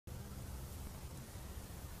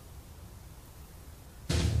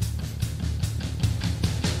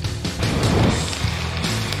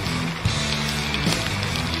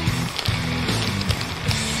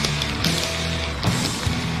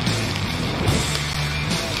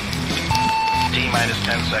T-minus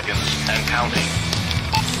 10 seconds and counting.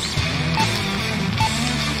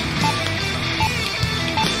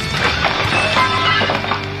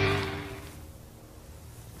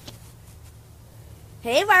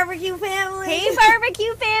 Hey, barbecue family. Hey,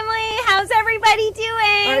 barbecue family. How's everybody doing?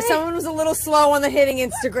 All right, someone was a little slow on the hitting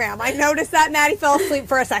Instagram. I noticed that. Maddie fell asleep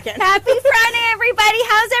for a second. Happy Friday, everybody.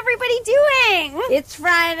 How's everybody doing? It's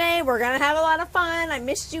Friday. We're going to have a lot of fun. I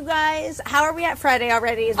missed you guys. How are we at Friday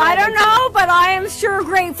already? I don't know, but I am sure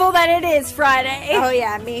grateful that it is Friday. Oh,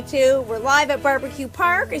 yeah, me too. We're live at Barbecue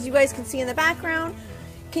Park, as you guys can see in the background.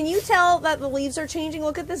 Can you tell that the leaves are changing?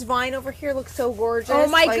 Look at this vine over here. It looks so gorgeous. Oh,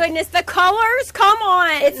 my goodness. The colors. Come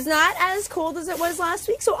on. It's not as cold as it was last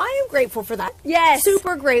week, so I am grateful for that. Yes.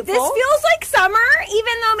 Super grateful. This feels like summer,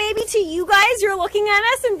 even though maybe to you guys, you're looking at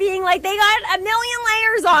us and being like, they got a million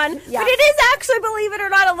layers on. Yeah. But it is actually, believe it or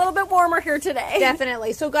not, a little bit warmer here today.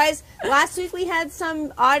 Definitely. So, guys, last week we had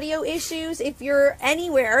some audio issues. If you're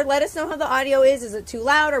anywhere, let us know how the audio is. Is it too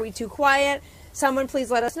loud? Are we too quiet? Someone please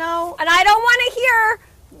let us know. And I don't want to hear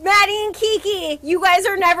Maddie and Kiki, you guys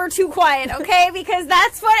are never too quiet, okay? Because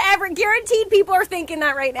that's what guaranteed people are thinking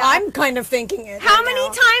that right now. I'm kind of thinking it. How many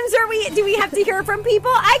times do we have to hear from people?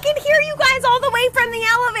 I can hear you guys all the way from the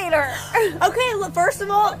elevator. Okay, well, first of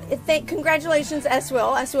all, congratulations,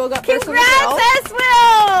 S-Will. S-Will got first on the Congrats, show.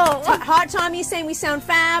 S-Will! Hot Tommy's saying we sound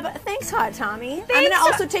fab. Thanks, Hot Tommy. I'm Thanks. going to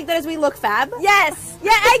also take that as we look fab. Yes.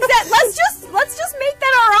 Yeah, exactly. Let's just make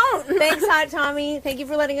that our own. Thanks, Hot Tommy. Thank you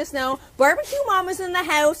for letting us know. Barbecue Mama's in the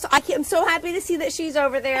house. I'm so happy to see that she's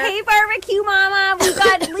over there. Hey, Barbecue Mama. We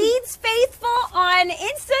got Leeds Faithful on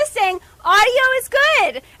Insta saying audio is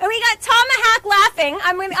good, and we got Tomahawk laughing.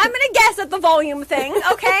 I'm gonna guess at the volume thing.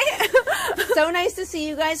 Okay. So nice to see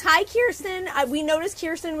you guys. Hi, Kirsten. We noticed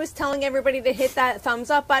Kirsten was telling everybody to hit that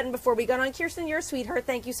thumbs up button before we got on. Kirsten, you're a sweetheart.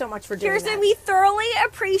 Thank you so much for doing that. Kirsten, we thoroughly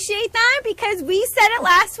appreciate that because we said it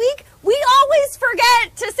last week. We always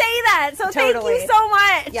forget to say that. So Totally. Thank you so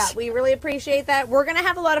much. Yeah, we really appreciate that. We're going to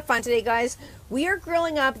have a lot of fun today, guys. We are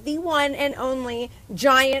grilling up the one and only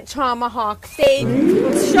giant tomahawk steak.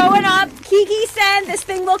 Showing up. Kiki said this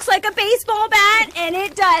thing looks like a baseball bat, and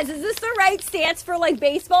it does. Is this the right stance for like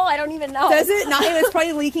baseball? I don't even know. Does it? Not. It's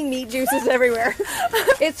probably leaking meat juices everywhere.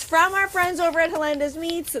 It's from our friends over at Helenda's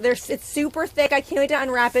Meats. It's super thick. I can't wait to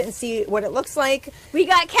unwrap it and see what it looks like. We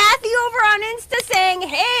got Kathy over on Insta saying,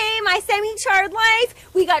 hey, my semi-charred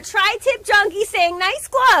life. We got Tri-Tip Junkie saying, nice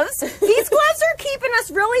gloves. These gloves are keeping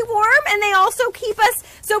us really warm, and they also keep us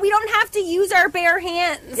so we don't have to use our bare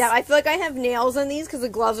hands. Yeah, I feel like I have nails in these because the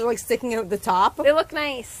gloves are like sticking out the top. They look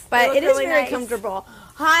nice. But it is really very nice. comfortable.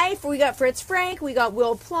 Hi, we got Fritz Frank, we got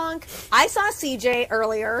Will Plunk. I saw CJ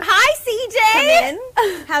earlier. Hi, CJ. Come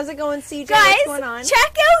in. How's it going, CJ? Guys, what's going on?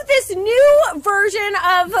 check out this new version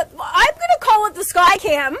of, I'm going to call it the Sky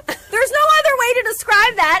Cam. There's no other way to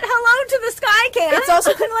describe that. Hello to the Sky Cam. It's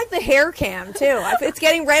also kind of like the hair cam, too. It's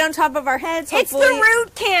getting right on top of our heads. It's the Hopefully.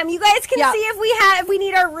 root cam. You guys can see if we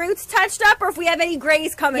need our roots touched up or if we have any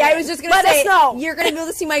grays coming in. Yeah, I was just going to say, let us know. You're going to be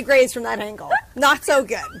able to see my grays from that angle. Not so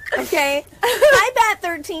good, okay? Hi,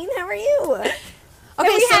 Bat13. How are you? Okay,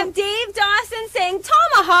 we have Dave Dawson saying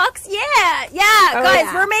tomahawks. Yeah,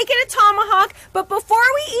 guys, we're making a tomahawk. But before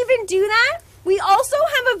we even do that, we also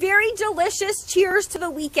have a very delicious cheers to the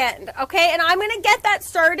weekend, okay? And I'm going to get that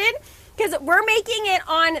started because we're making it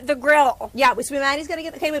on the grill. Yeah, so Maddie's going to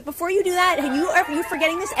get... Okay, but before you do that, are you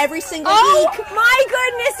forgetting this every single week? Oh, my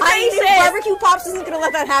goodness gracious. I knew Barbecue Pops isn't going to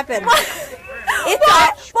let that happen. Why am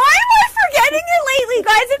I forgetting it lately,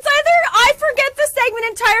 guys? It's either I forget the segment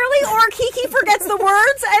entirely or Kiki forgets the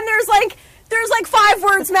words, and there's like 5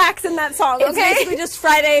 words max in that song, okay? It's basically just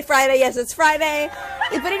Friday. Yes, it's Friday.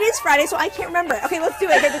 But it is Friday, so I can't remember. Okay, let's do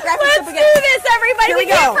it. Here, the graphics up again. Let's do this, everybody. Here we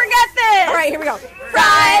can't go. forget this. All right, here we go.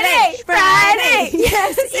 Friday.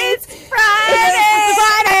 Yes, it's Friday. It's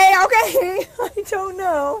Friday. Okay. I don't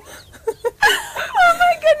know. Oh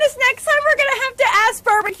my goodness, next time we're gonna have to ask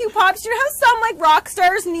Barbecue Pops. You know how some like rock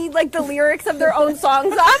stars need like the lyrics of their own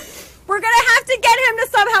songs up? We're gonna have to get him to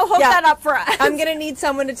somehow hook that up for us. I'm gonna need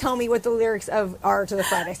someone to tell me what the lyrics are to the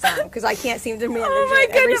Friday song because I can't seem to manage Oh my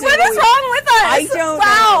goodness, what is wrong with us? I don't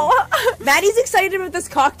know. Maddie's excited about this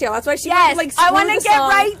cocktail. That's why she like I want to get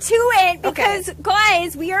right to it because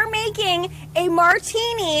guys, we are making a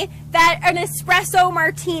martini an espresso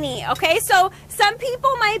martini. Okay, so some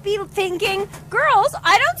people might be thinking, girls,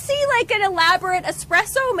 I don't see like an elaborate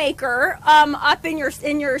espresso maker up in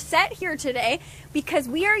your set here today because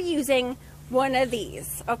we are using one of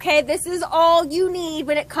these. Okay, this is all you need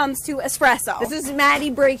when it comes to espresso. This is Maddie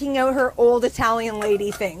breaking out her old Italian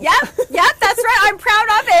lady thing. Yep, that's right. I'm proud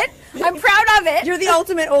of it. I'm proud of it. You're the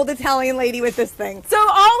ultimate old Italian lady with this thing. So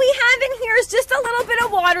all we have in here is just a little bit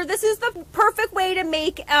of water. This is the perfect way to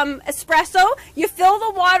make espresso. You fill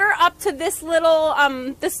the water up to this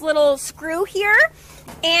little screw here,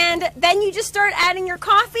 and then you just start adding your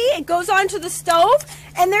coffee. It goes onto the stove,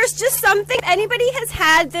 and there's just something. Anybody has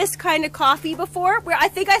had this kind of coffee before? Where I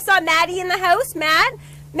think I saw Maddie in the house.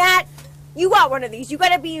 Matt, you got one of these. You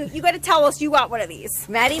gotta tell us you got one of these.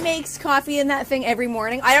 Maddie makes coffee in that thing every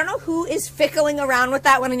morning. I don't know who is fickling around with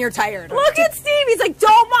that when you're tired. Look at Steve. He's like,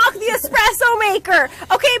 don't mock the espresso maker.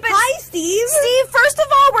 Okay, but hi, Steve. Steve, first of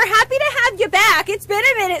all, we're happy to have you back. It's been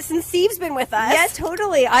a minute since Steve's been with us. Yeah,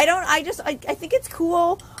 totally. I think it's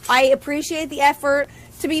cool. I appreciate the effort.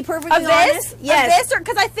 To be perfectly honest, yes.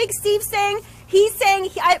 Because I think Steve's saying.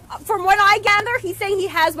 From what I gather, he's saying he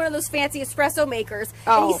has one of those fancy espresso makers.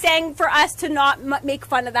 Oh. And he's saying for us to not make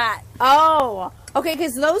fun of that. Oh, okay,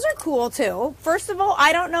 because those are cool too. First of all,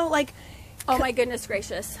 I don't know, like... Oh my goodness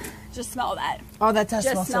gracious. Just smell that. Oh, that does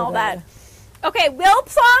Just smell so that. good. Okay, Will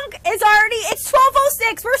Plunk is already... It's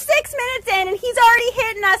 12:06. We're 6 minutes in, and he's already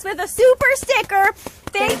hitting us with a super sticker.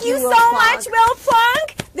 Thank you so much, Will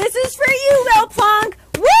Plunk. This is for you, Will Plunk.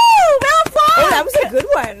 Woo! Will Plunk! Oh, that was a good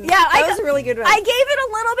one. Yeah, that was a really good one. I gave it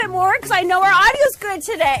a little bit more because I know our audio's good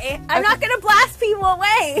today. I'm not going to blast people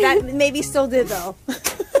away. That maybe still did, though.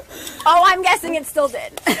 Oh, I'm guessing it still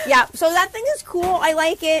did. Yeah, so that thing is cool. I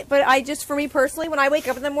like it, but for me personally, when I wake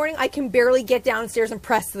up in the morning, I can barely get downstairs and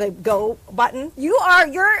press the go button. Are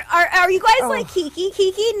you guys like Kiki?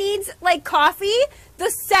 Kiki needs like coffee the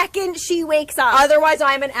second she wakes up. Otherwise,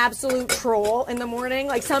 I'm an absolute troll in the morning.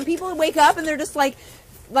 Like some people wake up and they're just like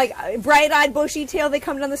bright-eyed, bushy-tailed. They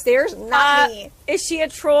come down the stairs. Not me. Is she a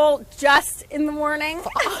troll just in the morning?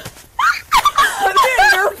 I'm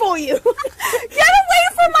gonna nurple you. Get away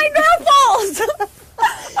from my nurples!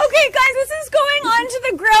 Okay, guys, this is going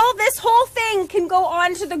onto the grill. This whole thing can go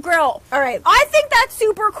onto the grill. All right. I think that's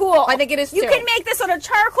super cool. I think it is too. You can make this on a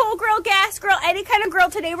charcoal grill, gas grill, any kind of grill.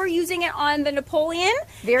 Today we're using it on the Napoleon.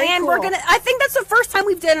 Very cool. And I think that's the first time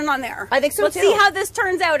we've done it on there. I think so Let's too. see how this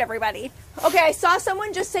turns out, everybody. Okay, I saw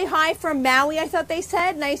someone just say hi from Maui, I thought they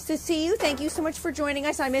said. Nice to see you. Thank you so much for joining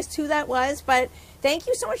us. I missed who that was, but thank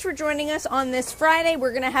you so much for joining us on this Friday.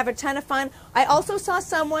 We're going to have a ton of fun. I also saw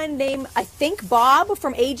someone named, I think, Bob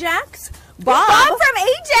from Ajax. Bob from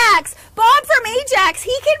Ajax. Bob from Ajax.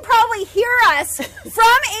 He can probably hear us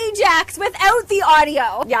from Ajax without the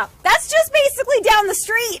audio. Yeah. That's just basically down the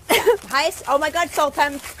street. Hi. Oh my God, Salt,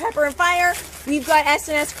 Pepper, and Fire. We've got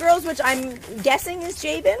S&S Girls, which I'm guessing is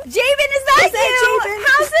Jabin. Jabin, is that you? Jabin?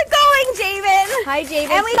 How's it going, Jabin? Hi,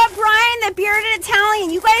 Jabin. And we got Brian, the bearded Italian.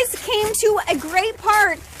 You guys came to a great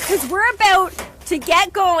part because we're about to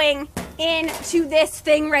get going into this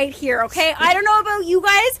thing right here, okay? I don't know about you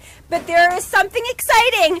guys, but there is something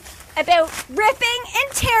exciting about ripping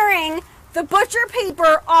and tearing the butcher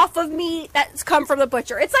paper off of meat that's come from the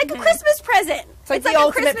butcher. It's like a Christmas present. It's like the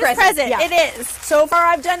ultimate present. Yeah. It is. So far,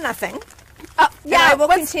 I've done nothing. Yeah, I will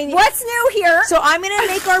continue. What's new here? So I'm going to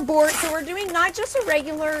make our board. So we're doing not just a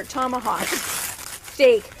regular tomahawk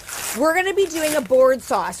steak. We're going to be doing a board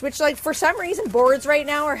sauce, which, like, for some reason, boards right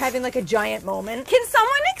now are having, like, a giant moment. Can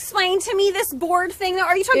someone explain to me this board thing?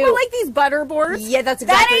 Are you talking about, like, these butter boards? Yeah, that's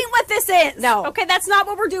exactly. That ain't what this is. No. Okay, that's not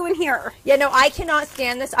what we're doing here. Yeah, no, I cannot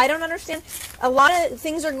stand this. I don't understand. A lot of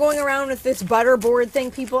things are going around with this butter board thing.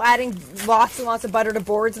 People adding lots and lots of butter to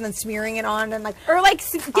boards and then smearing it on and, like. Or, like,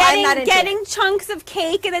 getting chunks of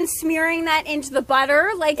cake and then smearing that into the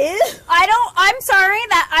butter. Like, I'm sorry,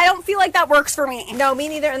 I don't feel like that works for me. No, me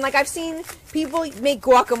neither. And, like, I've seen people make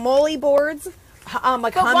guacamole boards, like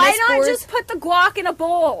but hummus why not boards. just put the guac in a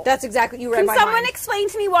bowl? That's exactly what you read Can my someone mind. explain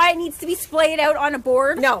to me why it needs to be splayed out on a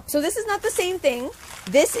board? No. So this is not the same thing.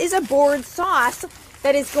 This is a board sauce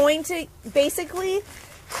that is going to basically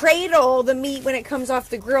cradle the meat when it comes off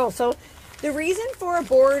the grill. So the reason for a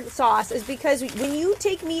board sauce is because when you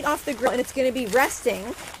take meat off the grill and it's going to be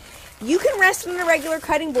resting, you can rest on a regular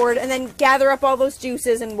cutting board and then gather up all those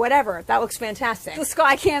juices and whatever. That looks fantastic. The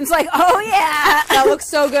Sky Cam's like, oh yeah. That looks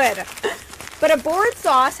so good. But a board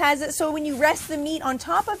sauce has it so when you rest the meat on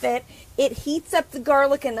top of it, it heats up the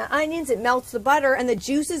garlic and the onions, it melts the butter, and the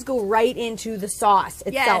juices go right into the sauce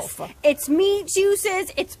itself. Yes. It's meat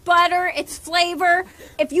juices, it's butter, it's flavor.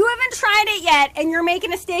 If you haven't tried it yet and you're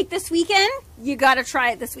making a steak this weekend, you gotta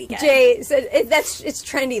try it this weekend. Jay said it's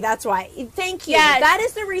trendy, that's why. Thank you. Yeah. That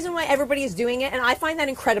is the reason why everybody is doing it, and I find that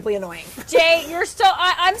incredibly annoying. Jay, you're still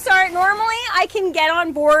I'm sorry, normally I can get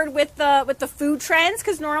on board with the food trends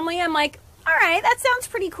because normally I'm like, All right, that sounds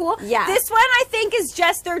pretty cool. Yeah. This one I think is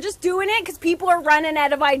just, they're just doing it because people are running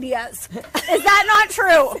out of ideas. Is that not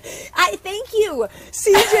true? Thank you,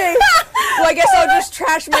 CJ. Well, I guess I'll just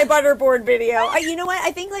trash my butterboard video. You know what?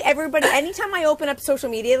 I think like everybody, anytime I open up social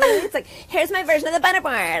media lately, it's like, here's my version of the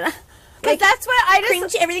butterboard. Like, that's what I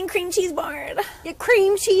just... everything cream cheese board. Yeah,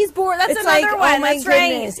 cream cheese board. That's it's another like, one. Oh my that's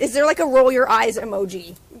goodness. right. Is there like a roll your eyes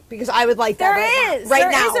emoji? Because I would like that right now.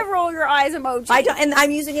 There is a roll your eyes emoji. I don't, and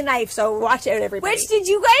I'm using a knife, so watch out, everybody. Which, did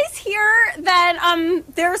you guys hear that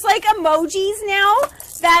there's like emojis now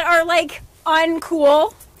that are like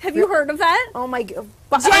uncool? Have you heard of that? Oh my god.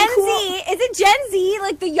 Gen Z, is it Gen Z,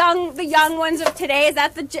 like the young ones of today? Is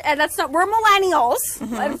that that's not, we're millennials,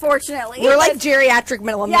 unfortunately. We're like geriatric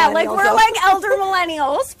millennials. Yeah, like we're like elder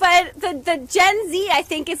millennials, but the Gen Z, I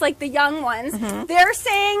think, is like the young ones. They're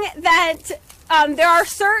saying that there are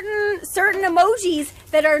certain emojis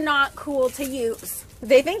that are not cool to use.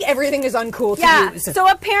 They think everything is uncool to use. So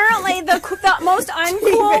apparently the most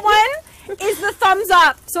uncool one is the thumbs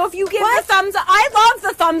up. So if you give the thumbs up, I love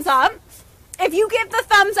the thumbs up. If you give the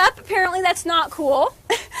thumbs up, apparently that's not cool.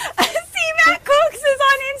 See, Matt Cooks is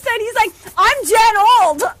on Insta. He's like, I'm Gen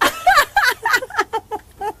old.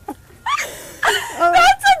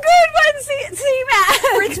 That's a good one, see Matt.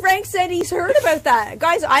 Fritz Frank said he's heard about that.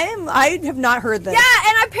 Guys, I have not heard this. Yeah,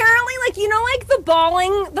 and apparently, like, you know, like the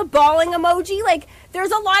bawling emoji, like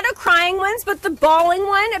there's a lot of crying ones, but the bawling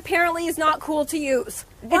one apparently is not cool to use.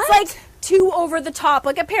 What? It's like too over the top.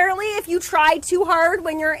 Like apparently if you try too hard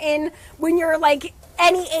when you're like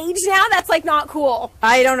any age now, that's like not cool.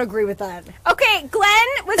 I don't agree with that. Okay, Glenn,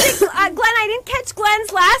 Glenn, I didn't catch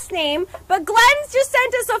Glenn's last name, but Glenn just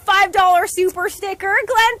sent us a $5 super sticker.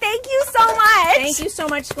 Glenn, thank you so much. Thank you so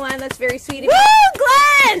much, Glenn. That's very sweet of you. Woo,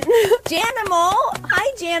 Glenn! Janimal.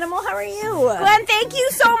 Hi, Janimal. How are you? Glenn, thank you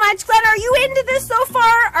so much. Glenn, are you into this so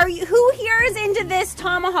far? Who here is into this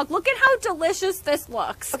tomahawk? Look at how delicious this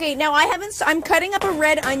looks. Okay, now I'm cutting up a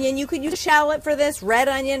red onion. You could use shallot for this, red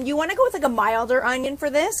onion. You want to go with like a milder onion for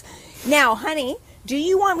this? Now, honey, do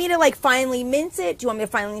you want me to like finely mince it? Do you want me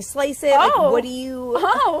to finely slice it? Like, what do you...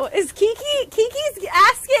 Oh, is Kiki's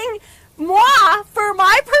asking moi for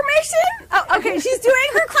my permission? Oh, okay, she's doing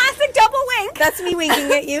her classic double wink. That's me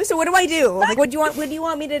winking at you. So what do I do? Like, what do you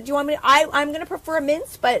want me to, I'm going to prefer a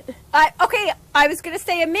mince, but... Okay, I was going to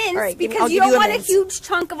say a mince right, because you don't want a huge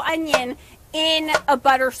chunk of onion in a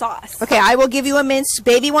butter sauce. Okay, I will give you a mince.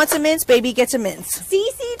 Baby wants a mince, baby gets a mince.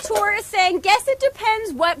 CC Tour is saying, guess it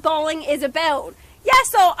depends what bowling is about. Yeah,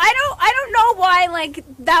 so I don't know why like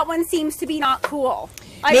that one seems to be not cool.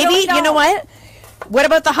 Maybe, you know what? What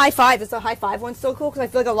about the high five? Is the high five one still cool? Because I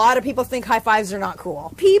feel like a lot of people think high fives are not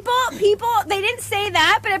cool. People, they didn't say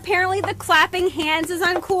that, but apparently the clapping hands is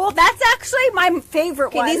uncool. That's actually my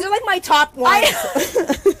favorite one. These are like my top ones.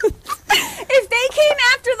 If they came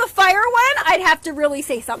after the fire one, I'd have to really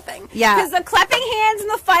say something. Yeah. Because the clapping hands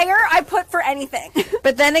and the fire, I put for anything.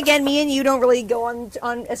 But then again, me and you don't really go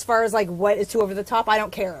on as far as like what is too over the top. I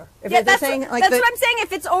don't care. If yeah, that's what I'm saying.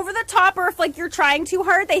 If it's over the top or if like you're trying too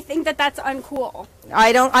hard, they think that that's uncool.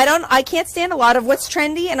 I can't stand a lot of what's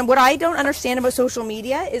trendy, and what I don't understand about social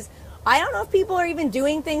media is I don't know if people are even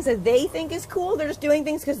doing things that they think is cool. They're just doing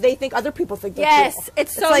things because they think other people think they're cool. Yes,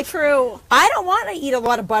 it's so like, true. I don't want to eat a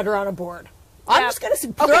lot of butter on a board. I'm just going to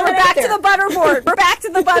throw we're back to the butterboard. We're back to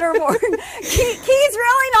the butterboard. Key's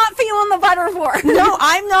really not feeling the butterboard. No,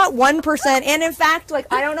 I'm not 1%. And in fact, like,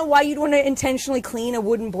 I don't know why you'd want to intentionally clean a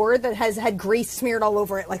wooden board that has had grease smeared all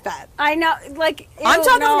over it like that. I know, like, I'm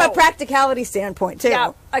talking from a practicality standpoint, too.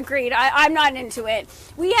 Yeah, agreed. I'm not into it.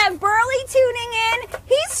 We have Burley tuning in.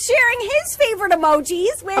 He's sharing his favorite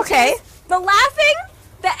emojis, which is the laughing,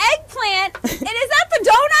 the eggplant, and is that the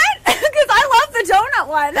donut? Because I love the donut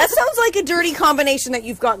one. That sounds like a dirty combination that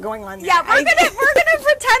you've got going on there. Yeah, we're gonna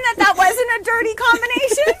pretend that wasn't a dirty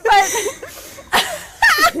combination, but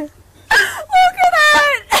look at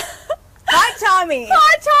that. Hot Tommy.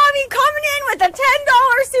 Hot Tommy coming in with a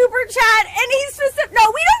 $10 super chat, and he's specific. No,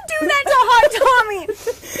 we don't do that to Hot Tommy.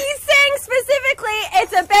 He's saying specifically,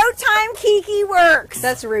 it's about time Kiki works.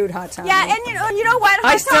 That's rude, Hot Tommy. Yeah, and you know what,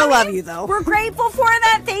 Hot I still Tommy, love you, though. We're grateful for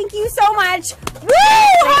that. Thank you so much. Woo,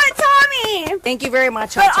 Hot Tommy. Thank you very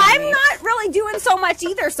much, Hot Tommy. But I'm not really doing so much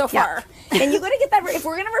either so far. And you got to get that. If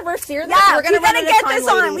we're gonna reverse sear this, we're gonna get this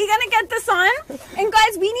on. We gotta get this on. And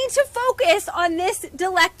guys, we need to focus on this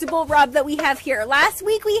delectable rub that we have here. Last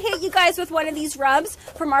week we hit you guys with one of these rubs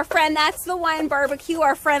from our friend That's the One Barbecue,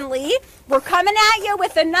 our friend Lee. We're coming at you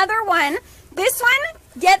with another one. This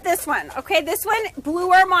one, get this one. Okay, this one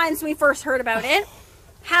blew our minds when we first heard about it.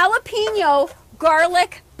 Jalapeno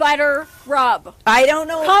garlic butter rub. I don't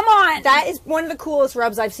know. Come on. That is one of the coolest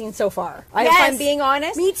rubs I've seen so far. If I'm being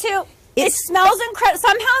honest. Me too. It smells incredible.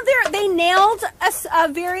 Somehow they nailed a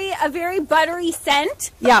very buttery scent.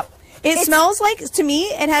 Yeah. It smells like, to me,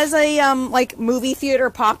 it has a like movie theater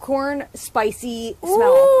popcorn spicy smell.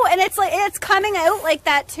 Ooh, and it's coming out like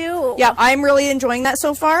that too. Yeah, I'm really enjoying that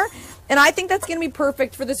so far. And I think that's going to be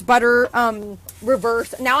perfect for this butter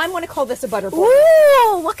reverse. Now I'm going to call this a butter board.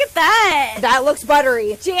 Ooh, look at that. That looks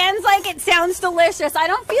buttery. Jan's like, it sounds delicious. I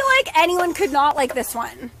don't feel like anyone could not like this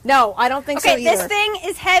one. No, I don't think so either. This thing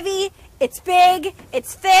is heavy. It's big.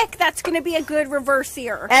 It's thick. That's going to be a good reverse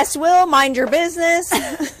sear. S-Will, mind your business.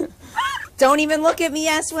 Don't even look at me,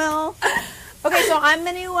 S-Will. Okay, so I'm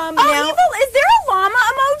going to now... Evil, is there a llama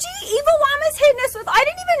emoji? Evil Llama's hitting us with... I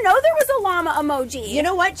didn't even know there was a llama emoji. You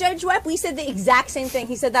know what, Judge Webb? We said the exact same thing.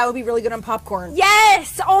 He said that would be really good on popcorn.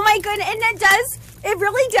 Yes! Oh my goodness. And it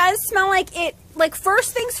really does smell like it... Like,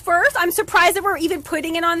 first things first, I'm surprised that we're even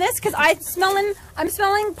putting it on this because I'm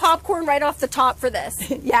smelling popcorn right off the top for this.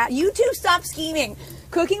 Yeah, you two stop scheming.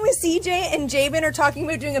 Cooking with CJ and Jabin are talking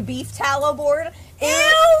about doing a beef tallow board. Ew,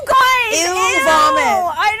 guys! Ew, vomit.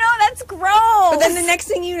 I know, that's gross. But then the next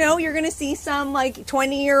thing you know, you're going to see some, like,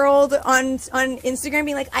 20-year-old on Instagram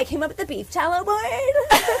being like, I came up with the beef tallow board.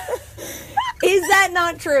 Is that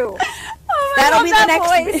not true? Oh my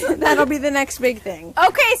God, that'll be the next big thing.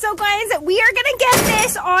 Okay, so guys, we are going to get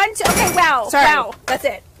this onto... Okay, wow. Sorry. Wow. That's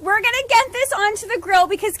it. We're going to get this onto the grill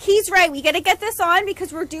because Key's right. We got to get this on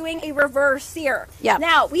because we're doing a reverse sear. Yeah.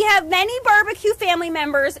 Now, we have many barbecue family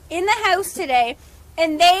members in the house today,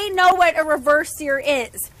 and they know what a reverse sear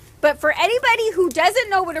is. But for anybody who doesn't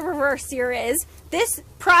know what a reverse sear is, this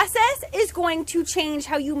process is going to change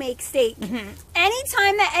how you make steak. Mm-hmm.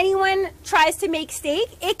 Anytime that anyone tries to make steak,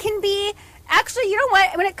 it can be... Actually, you know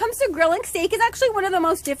what? When it comes to grilling, steak is actually one of the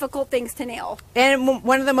most difficult things to nail. And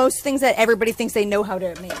one of the most things that everybody thinks they know how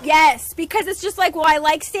to make. Yes, because it's just like, well, I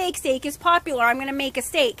like steak. Steak is popular. I'm going to make a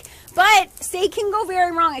steak. But steak can go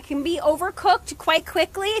very wrong. It can be overcooked quite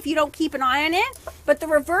quickly if you don't keep an eye on it. But the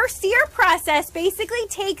reverse sear process basically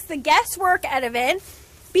takes the guesswork out of it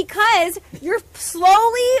because you're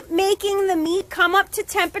slowly making the meat come up to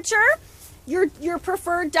temperature. Your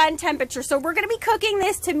preferred done temperature. So we're going to be cooking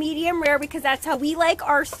this to medium rare because that's how we like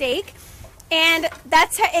our steak. And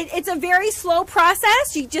it's a very slow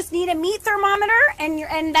process. You just need a meat thermometer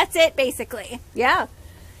and that's it basically. Yeah.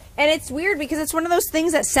 And it's weird because it's one of those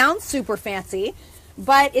things that sounds super fancy,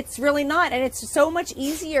 but it's really not. And it's so much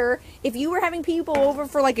easier if you were having people over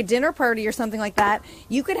for like a dinner party or something like that.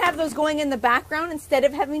 You could have those going in the background instead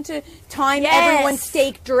of having to time everyone's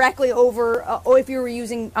steak directly over, or if you were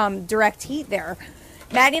using direct heat there.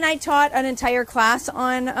 Maddie and I taught an entire class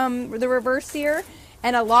on the reverse sear.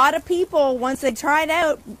 And a lot of people, once they try it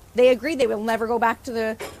out, they agree they will never go back to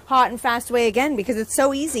the hot and fast way again because it's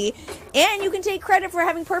so easy. And you can take credit for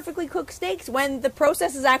having perfectly cooked steaks when the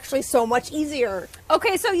process is actually so much easier.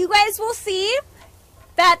 Okay, so you guys will see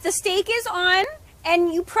that the steak is on.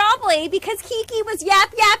 And you probably, because Kiki was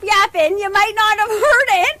yapping, you might not have heard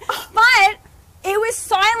it. But it was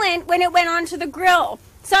silent when it went onto the grill.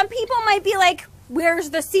 Some people might be like, where's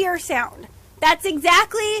the sear sound? That's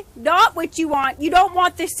exactly not what you want. You don't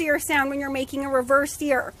want the sear sound when you're making a reverse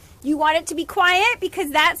sear. You want it to be quiet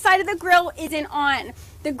because that side of the grill isn't on.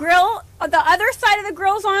 The other side of the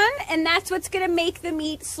grill's on, and that's what's going to make the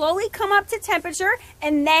meat slowly come up to temperature,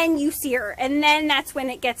 and then you sear. And then that's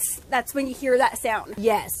when you hear that sound.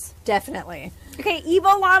 Yes, definitely. Okay,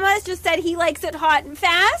 Evil Llamas just said he likes it hot and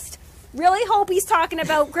fast. Really hope he's talking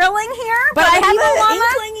about grilling here. But I have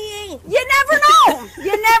an inkling. You never know.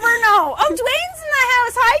 You never know. Oh, Dwayne's in the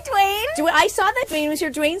house. Hi, Dwayne. I saw that Dwayne was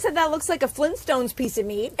here. Dwayne said that looks like a Flintstones piece of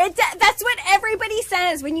meat. That's what everybody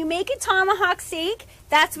says. When you make a tomahawk steak,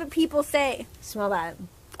 that's what people say. Smell that.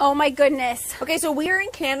 Oh, my goodness. Okay, so we are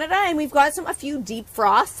in Canada, and we've got a few deep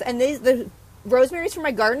frosts. And the rosemary's from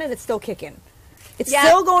my garden, and it's still kicking. It's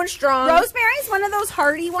still going strong. Rosemary's one of those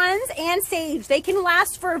hardy ones, and sage. They can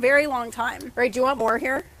last for a very long time. Right? Do you want more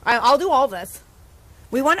here? I'll do all this.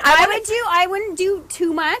 I wouldn't do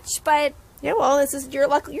too much, but yeah. Well, you're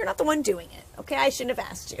lucky. You're not the one doing it. Okay, I shouldn't have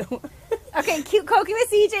asked you. Okay, cute Cokie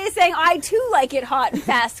with CJ is saying I too like it hot and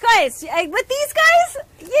fast, guys. With these guys,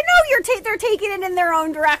 you know they're taking it in their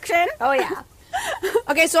own direction. Oh yeah.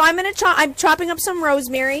 Okay, so I'm chopping up some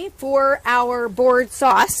rosemary for our board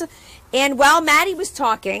sauce. And while Maddie was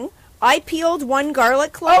talking, I peeled one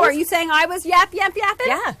garlic clove. Oh, are you saying I was yapping?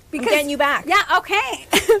 Yeah, because I'm getting you back. Yeah, okay.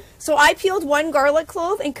 So I peeled one garlic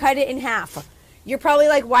clove and cut it in half. You're probably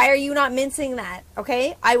like, why are you not mincing that?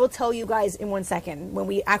 Okay, I will tell you guys in 1 second when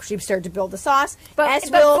we actually start to build the sauce. But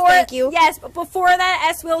thank you. Yes, but before that,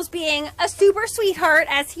 S. Will's being a super sweetheart,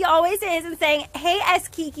 as he always is, and saying, hey, S.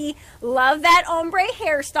 Kiki, love that ombre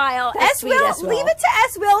hairstyle. S. Will, leave it to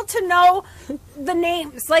S. Will to know the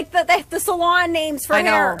names, like the salon names for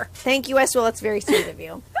hair. Thank you, S. Will. That's very sweet of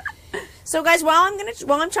you. So, guys, while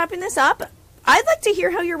I'm chopping this up, I'd like to hear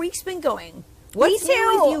how your week's been going. What's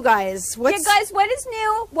new with you guys? Guys, what is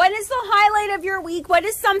new? What is the highlight of your week? What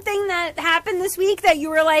is something that happened this week that you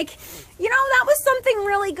were like, you know, that was something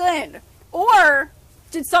really good? Or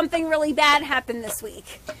did something really bad happen this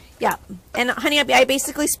week? Yeah. And, honey, I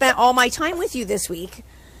basically spent all my time with you this week.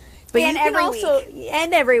 But and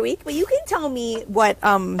every week. But you can tell me what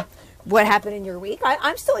happened in your week.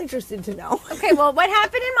 I'm still interested to know. Okay, well, what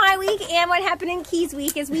happened in my week and what happened in Key's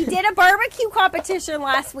week is we did a barbecue competition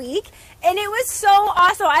last week, and it was so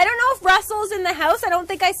awesome. I don't know if Russell's in the house. I don't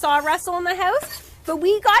think I saw Russell in the house, but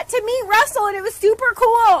we got to meet Russell, and it was super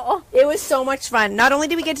cool. It was so much fun. Not only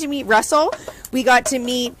did we get to meet Russell, we got to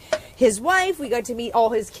meet his wife. We got to meet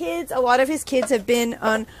all his kids. A lot of his kids have been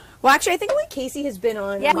on... Well, actually, I think only Casey has been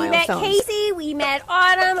on Yeah, Milestones. We met Casey, we met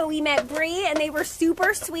Autumn, and we met Bree, and they were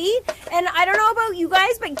super sweet. And I don't know about you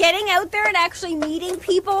guys, but getting out there and actually meeting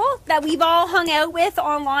people that we've all hung out with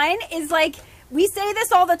online is like... We say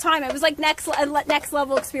this all the time. It was like next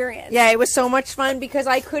level experience. Yeah, it was so much fun because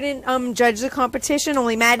I couldn't judge the competition.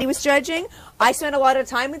 Only Maddie was judging. I spent a lot of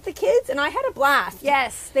time with the kids, and I had a blast.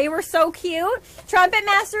 Yes, they were so cute. Trumpet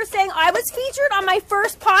Master saying, I was featured on my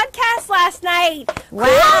first podcast last night. Wow.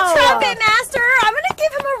 Cool, Trumpet Master. I'm going to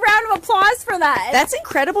give him a round of applause for that. That's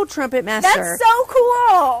incredible, Trumpet Master. That's so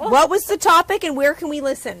cool. What was the topic, and where can we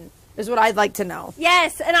listen? Is what I'd like to know.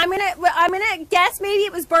 Yes, and I'm gonna guess maybe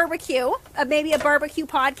it was barbecue, maybe a barbecue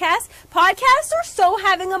podcast. Podcasts are so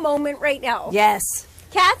having a moment right now. Yes.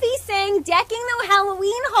 Kathy saying decking the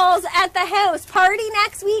Halloween halls at the house, party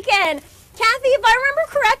next weekend. Kathy, if I remember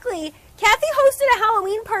correctly, Kathy hosted a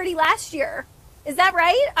Halloween party last year. Is that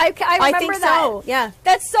right? I remember think that. So. Yeah.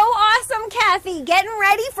 That's so awesome, Kathy. Getting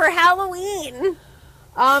ready for Halloween.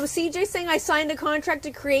 CJ saying I signed a contract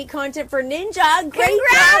to create content for Ninja. Great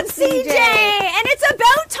Congrats, job, CJ! And it's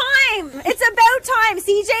about time. It's about time.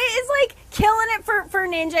 CJ is like killing it for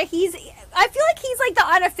Ninja. I feel like he's like the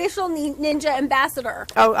unofficial Ninja ambassador.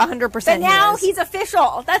 Oh, 100%. But now he's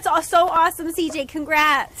official. That's so awesome, CJ.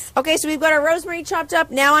 Congrats. Okay, so we've got our rosemary chopped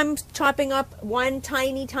up. Now I'm chopping up one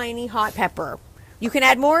tiny, tiny hot pepper. You can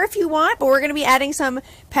add more if you want, but we're going to be adding some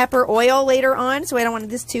pepper oil later on, so I don't want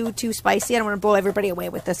this too spicy. I don't want to blow everybody away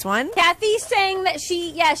with this one. Kathy's saying that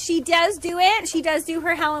she does do it. She does do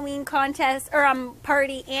her Halloween contest or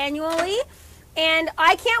party annually. And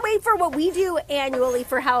I can't wait for what we do annually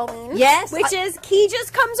for Halloween. Yes. Which is, Key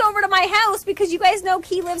just comes over to my house because you guys know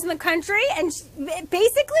Key lives in the country. And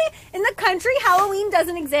basically, in the country, Halloween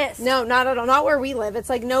doesn't exist. No, not at all. Not where we live. It's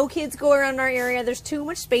like no kids go around our area. There's too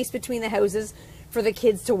much space between the houses for the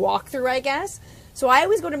kids to walk through, I guess. So I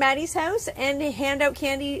always go to Maddie's house and hand out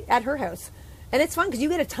candy at her house. And it's fun because you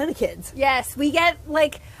get a ton of kids. Yes, we get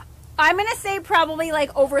like... I'm gonna say probably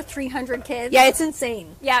like over 300 kids. Yeah, it's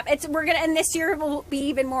insane. Yeah, and this year will be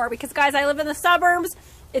even more because guys, I live in the suburbs.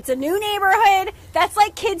 It's a new neighborhood. That's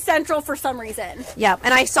like Kid Central for some reason. Yeah,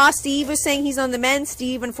 and I saw Steve was saying he's on the mend.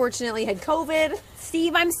 Steve unfortunately had COVID.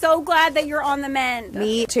 Steve, I'm so glad that you're on the mend.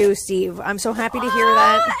 Me too, Steve. I'm so happy to hear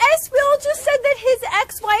that. S. Will just said that his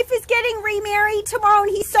ex-wife is getting remarried tomorrow,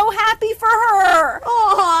 and he's so happy for her.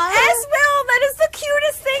 Aww. S. Will, that is the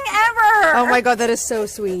cutest thing ever. Oh my God, that is so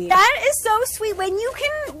sweet. That is so sweet. When you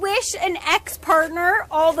can wish an ex-partner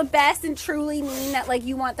all the best and truly mean that, like,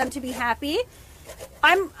 you want them to be happy.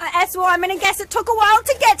 I'm going to guess it took a while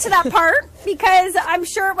to get to that part because I'm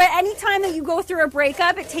sure any time that you go through a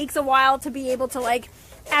breakup, it takes a while to be able to, like,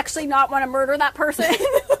 actually not want to murder that person.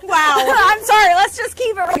 Wow. I'm sorry. Let's just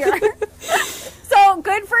keep it here. So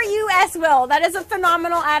good for you, S. Will. That is a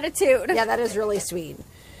phenomenal attitude. Yeah, that is really sweet.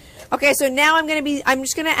 Okay, so now I'm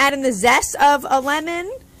just going to add in the zest of a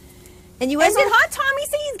lemon. And you guys did Hot Tommy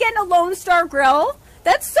say he's getting a Lone Star Grill?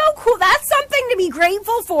 That's so cool. That's something to be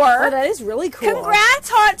grateful for. Oh, that is really cool. Congrats,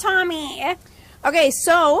 Hot Tommy. Okay,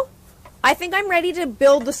 so I think I'm ready to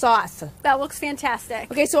build the sauce. That looks fantastic.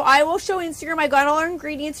 Okay, so I will show Instagram. I got all our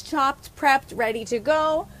ingredients chopped, prepped, ready to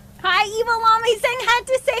go. Hi, Evil Mama. He's saying had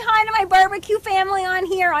to say hi to my barbecue family on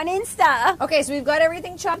here on Insta. Okay, so we've got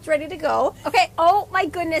everything chopped, ready to go. Okay, oh my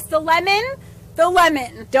goodness. The lemon the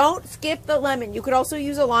lemon. Don't skip the lemon. You could also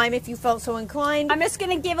use a lime if you felt so inclined. I'm just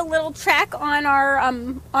gonna give a little check on our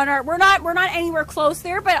we're not anywhere close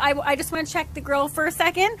there, but I just want to check the grill for a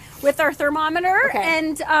second with our thermometer,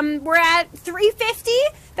 and we're at 350.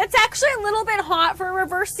 That's actually a little bit hot for a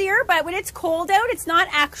reverse sear, but when it's cold out, it's not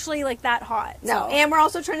actually like that hot. No, so. And we're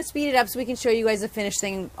also trying to speed it up so we can show you guys the finished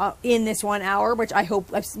thing in this 1 hour, which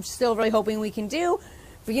I'm still really hoping we can do.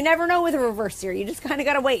 But you never know with a reverse sear. You just kind of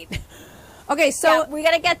got to wait. Okay, so we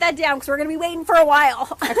got to get that down because we're going to be waiting for a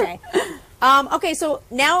while. Okay. Okay, so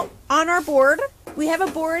now on our board, we have a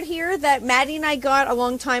board here that Maddie and I got a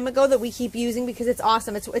long time ago that we keep using because it's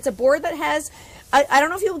awesome. It's a board that has, I don't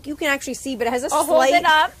know if you can actually see, but it has a I'll hold it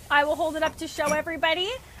up. I will hold it up to show everybody.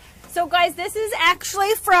 So, guys, this is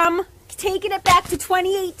actually from taking it back to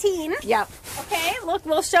 2018. Yep. Okay, look,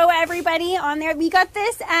 we'll show everybody on there. We got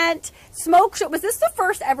this at Smoke Show. Was this the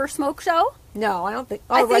first ever Smoke Show? No, I don't think.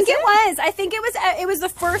 Oh, I think it was. I think it was the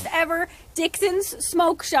first ever Dixon's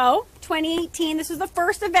Smoke Show, 2018. This was the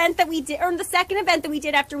first event that we did, or the second event that we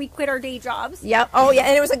did after we quit our day jobs. Yep. Oh, yeah,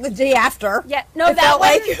 and it was like the day after. Yeah. No,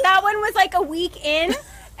 that one was like a week in.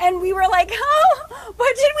 And we were like, oh,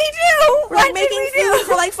 what did we do? We're like making food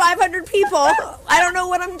for like 500 people. I don't know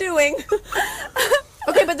what I'm doing.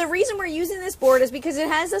 Okay, but the reason we're using this board is because it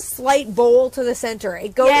has a slight bowl to the center.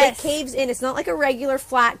 It goes, It caves in. It's not like a regular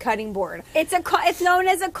flat cutting board. It's known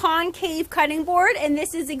as a concave cutting board, and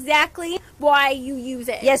this is exactly why you use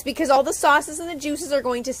it. Yes, because all the sauces and the juices are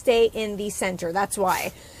going to stay in the center. That's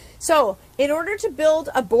why. So, in order to build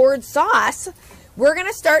a board sauce, we're going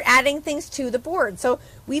to start adding things to the board. So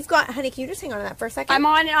we've got, honey, can you just hang on to that for a second?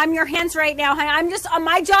 I'm your hands right now, honey. I'm just,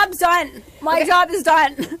 my job's done. My job is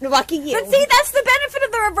done. Lucky you. But see, that's the benefit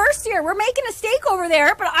of the reverse sear. We're making a steak over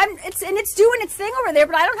there, but it's doing its thing over there,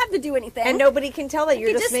 but I don't have to do anything. And nobody can tell that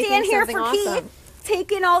you're just making stand here something for awesome.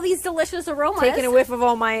 Taking all these delicious aromas. Taking a whiff of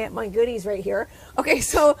all my goodies right here. Okay,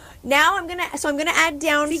 so now I'm gonna add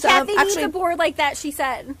down some. Kathy needs a board like that, she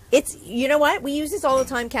said. You know what? We use this all the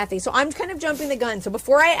time, Kathy. So I'm kind of jumping the gun. So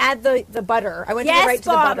before I add the butter, I went to go right to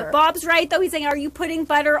the butter. Bob's right though. He's saying, "Are you putting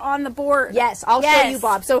butter on the board?" Yes, I'll show you,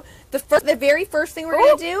 Bob. So the very first thing we're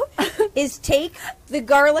gonna do is take the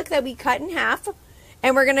garlic that we cut in half.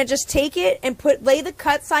 And we're gonna just take it and lay the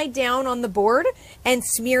cut side down on the board and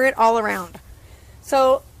smear it all around.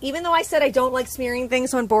 So even though I said I don't like smearing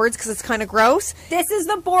things on boards because it's kind of gross, this is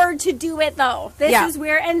the board to do it though. This is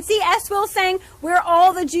where, and see, S. Will saying where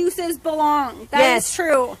all the juices belong. That is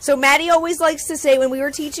true. So Maddie always likes to say when we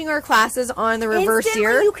were teaching our classes on the reverse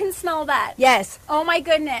sear, you can smell that. Yes. Oh my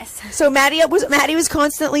goodness. So Maddie was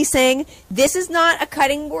constantly saying, this is not a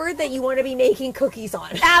cutting board that you want to be making cookies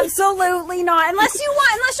on. Absolutely not. Unless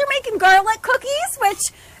you're making garlic cookies, which,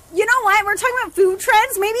 you know what? We're talking about food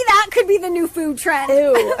trends. Maybe that could be the new food trend.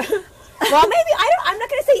 Ew. Well, maybe. I'm not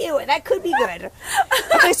going to say ew. That could be good.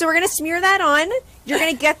 Okay, so we're going to smear that on. You're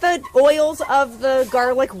going to get the oils of the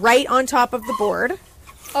garlic right on top of the board.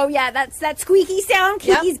 Oh, yeah. That's that squeaky sound.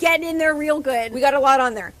 Kiki's getting in there real good. We got a lot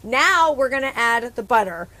on there. Now we're going to add the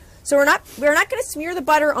butter. So we're not going to smear the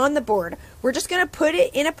butter on the board. We're just going to put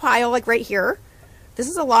it in a pile like right here. This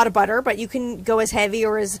is a lot of butter, but you can go as heavy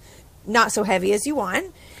or as not so heavy as you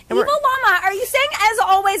want. Evil Llama, are you saying, as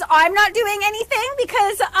always, I'm not doing anything?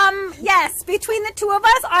 Because, yes, between the two of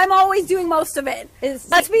us, I'm always doing most of it.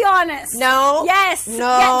 Let's be honest. No. Yes. No.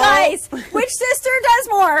 Yeah, guys, which sister does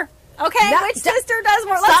more? Okay, which sister does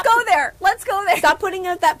more? Let's go there. Let's go there. Stop putting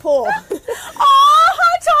out that poll. Oh,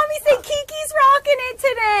 Hot Tommy said Kiki's rocking it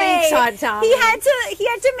today. Thanks, Hot Tommy. He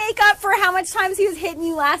had to make up for how much times he was hitting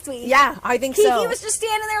you last week. Yeah, I think Kiki so. Kiki was just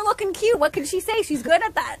standing there looking cute. What could she say? She's good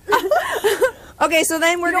at that. Okay, so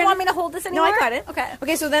then You don't want me to hold this anymore? No, I got it. Okay.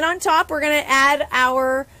 Okay, so then on top, we're going to add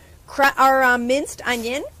our minced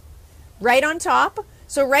onion right on top.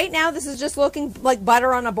 So right now, this is just looking like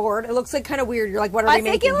butter on a board. It looks like kind of weird. You're like, what are we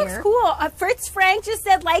making here? I think it looks cool. Fritz Frank just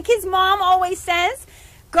said, like his mom always says,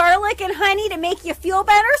 garlic and honey to make you feel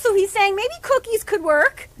better. So he's saying maybe cookies could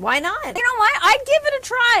work. Why not? You know what? I'd give it a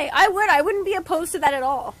try. I would. I wouldn't be opposed to that at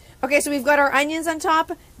all. Okay, so we've got our onions on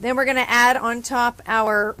top. Then we're going to add on top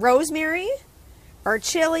our rosemary, our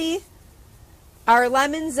chili, our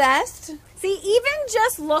lemon zest. See, even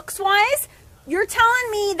just looks-wise, you're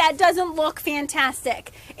telling me that doesn't look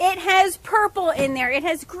fantastic. It has purple in there. It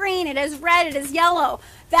has green. It has red. It has yellow.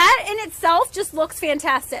 That in itself just looks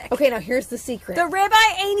fantastic. Okay, now here's the secret. The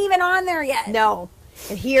ribeye ain't even on there yet. No.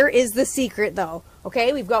 And here is the secret, though.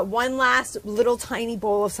 Okay, we've got one last little tiny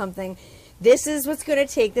bowl of something. This is what's going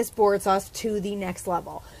to take this board sauce to the next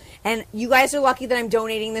level. And you guys are lucky that I'm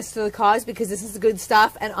donating this to the cause because this is good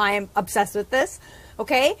stuff and I am obsessed with this.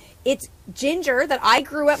 Okay? It's ginger that I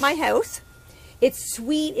grew at my house. It's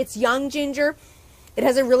sweet. It's young ginger. It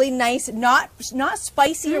has a really nice, not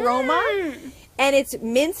spicy aroma. And it's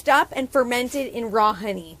minced up and fermented in raw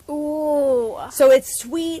honey. Ooh. So it's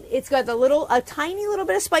sweet. It's got a tiny little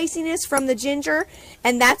bit of spiciness from the ginger,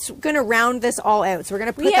 and that's going to round this all out. So we're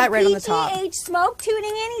going to put that right on the top. PTH Smoke tuning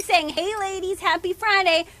in. He's saying, hey, ladies, happy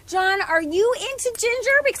Friday. John, are you into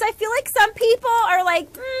ginger? Because I feel like some people are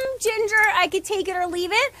like, ginger, I could take it or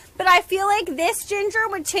leave it. But I feel like this ginger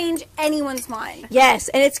would change anyone's mind. Yes,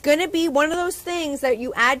 and it's going to be one of those things that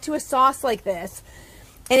you add to a sauce like this.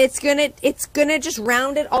 And it's gonna just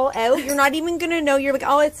round it all out. You're not even gonna know. You're like,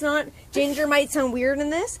 oh, it's not. Ginger might sound weird in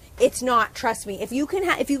this. It's not. Trust me. If you can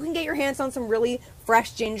get your hands on some really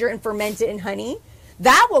fresh ginger and ferment it in honey,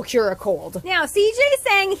 that will cure a cold. Now, CJ's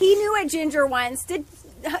saying he knew a ginger once.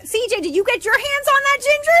 CJ, did you get your hands on that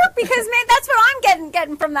ginger? Because man, that's what I'm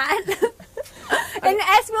getting from that. And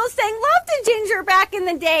Esmil's saying, loved the ginger back in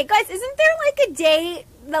the day. Guys, isn't there like a day,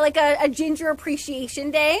 like a ginger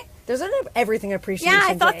appreciation day? There's an everything appreciation day.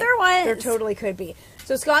 Yeah, I thought there was. There totally could be.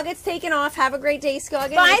 So Scoggit's taken off. Have a great day,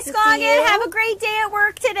 Scoggit. Bye, nice Scoggit. Have a great day at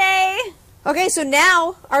work today. Okay, so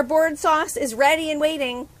now our board sauce is ready and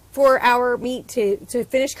waiting for our meat to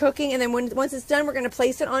finish cooking, and then once it's done, we're going to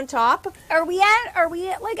place it on top. Are we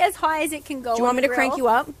at like as high as it can go? Do you want me to crank you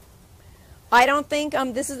up? I don't think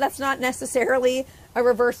that's not necessarily a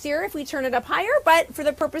reverse sear if we turn it up higher, but for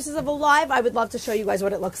the purposes of a live, I would love to show you guys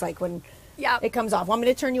what it looks like when it comes off. Want me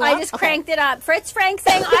to turn you up? I just cranked it up. Fritz Frank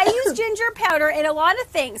saying, I use ginger powder in a lot of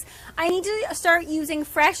things. I need to start using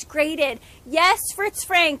fresh grated. Yes, Fritz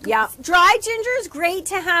Frank. Yeah. Dry ginger is great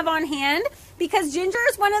to have on hand because ginger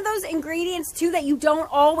is one of those ingredients too that you don't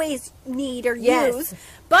always need or use.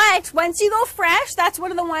 But once you go fresh, that's one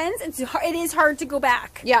of the ones. It is hard to go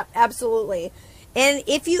back. Yeah, absolutely. And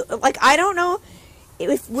if you I don't know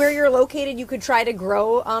if where you're located, you could try to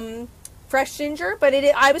grow fresh ginger, but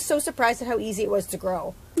I was so surprised at how easy it was to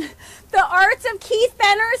grow. The Arts of Keith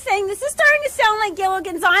Benner saying, this is starting to sound like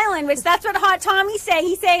Gilligan's Island, which that's what Hot Tommy's saying.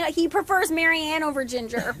 He's saying he prefers Marianne over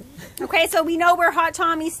ginger. Okay, so we know where Hot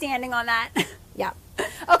Tommy's standing on that. Yeah.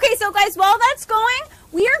 Okay, so guys, while that's going,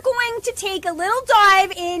 we are going to take a little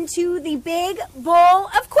dive into the big bowl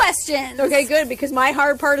of questions. Okay, good, because my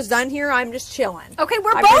hard part is done here. I'm just chilling. Okay,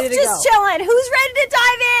 we're both just chilling. Who's ready to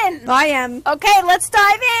dive in? I am. Okay, let's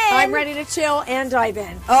dive in. I'm ready to chill and dive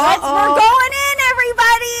in. We're going in,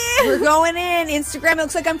 everybody. We're going in. Instagram, it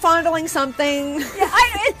looks like I'm fondling something. Yeah,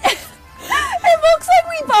 it looks like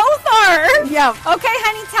we both are. Yeah. Okay,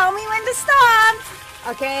 honey, tell me when to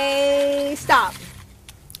stop. Okay, stop.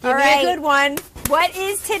 Give me a good one. What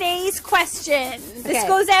is today's question? Okay. This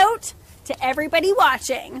goes out to everybody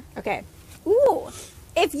watching. Okay. Ooh.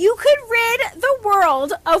 If you could rid the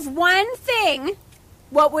world of one thing,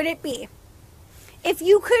 what would it be? If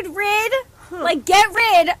you could get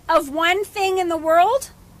rid of one thing in the world,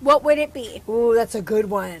 what would it be? Ooh, that's a good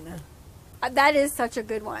one. That is such a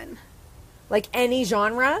good one. Like any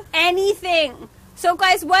genre? Anything. So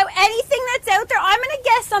guys, anything that's out there, I'm going to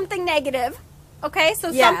guess something negative. Okay,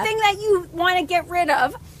 so something that you want to get rid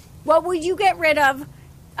of, what would you get rid of?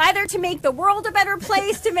 Either to make the world a better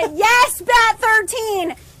place, to make... Yes, Bat 13!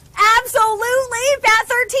 Absolutely! Bat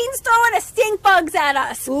 13's throwing a stink bugs at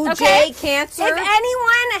us. Ooh, okay? Jay, cancer. If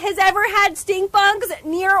anyone has ever had stink bugs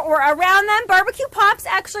near or around them, Barbecue Pops,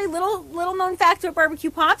 actually, little known fact about Barbecue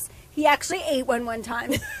Pops, he actually ate one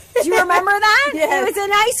time. Do you remember that? Yes. It was an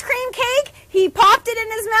ice cream cake. He popped it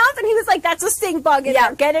in his mouth, and he was like, that's a stink bug in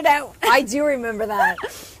there. Get it out. I do remember that.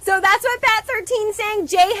 So that's what Bat 13's saying.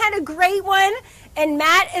 Jay had a great one, and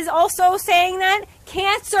Matt is also saying that.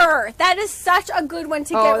 Cancer. That is such a good one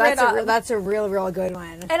to get rid of. That's a real good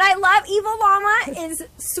one. And I love Evil Llama is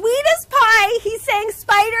sweet as pie. He's saying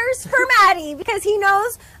spiders for Maddie, because he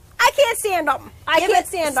knows I can't stand them. I can't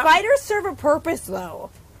stand them. Spiders serve a purpose,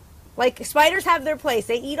 though. Like, spiders have their place.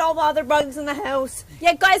 They eat all the other bugs in the house.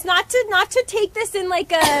 Yeah, guys, not to take this in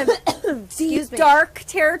like a deep, dark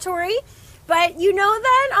territory, but you know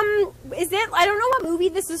that, I don't know what movie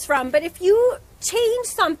this is from, but if you change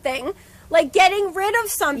something, like getting rid of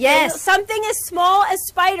something, something as small as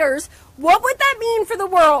spiders, what would that mean for the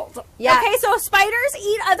world? Yeah. Okay, so spiders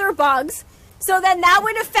eat other bugs. So then that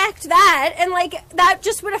would affect that, and like that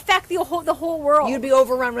just would affect the whole world. You'd be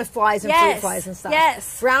overrun with flies and fruit flies and stuff.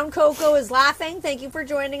 Yes. Brown Coco is laughing. Thank you for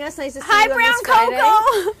joining us. Nice to see you. Hi, on Brown this Friday.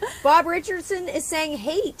 Coco. Bob Richardson is saying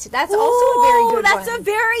hate. That's also a very good one. That's a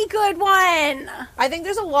very good one. I think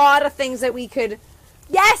there's a lot of things that we could...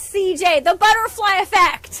 Yes, CJ, the butterfly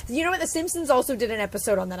effect. You know what? The Simpsons also did an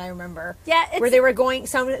episode on that, I remember. Yeah. Where they were going,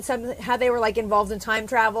 how they were like involved in time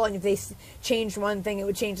travel, and if they changed one thing, it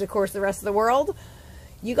would change the course of the rest of the world.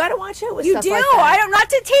 You got to watch out with you stuff do. like that. I don't, not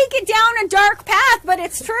to take it down a dark path, but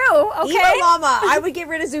it's true. Okay. Eva Llama, I would get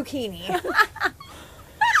rid of zucchini.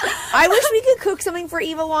 I wish we could cook something for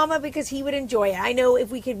Eva Llama because he would enjoy it. I know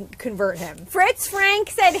if we could convert him. Fritz Frank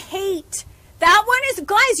said hate. That one is,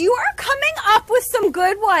 guys, you are coming up with some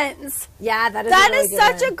good ones. Yeah, that is that a really is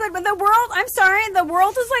such a good one. The world, I'm sorry, the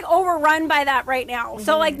world is like overrun by that right now.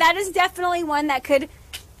 So like that is definitely one that could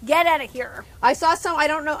get out of here. I saw some, I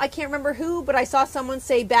don't know, I can't remember who, but I saw someone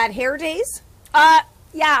say bad hair days.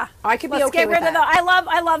 Yeah. I could be Let's okay get with rid of that. that.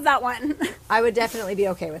 I love that one. I would definitely be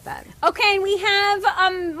okay with that. Okay, and we have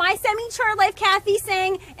my semi-char life Kathy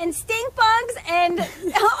saying, and stink bugs, and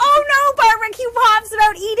oh no, barbecue pops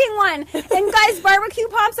about eating one. And guys, barbecue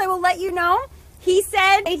pops, I will let you know, he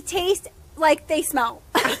said they taste like they smell.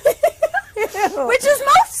 Which is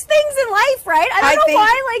most things in life, right? I don't know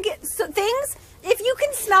why, like, things, if you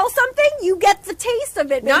can smell something, you get the taste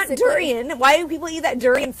of it, basically. Not durian. Why do people eat that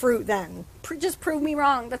durian fruit then? Just prove me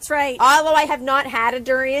wrong. That's right. Although I have not had a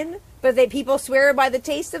durian, but people swear by the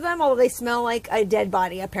taste of them, although they smell like a dead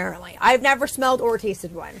body, apparently. I've never smelled or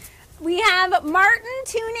tasted one. We have Martin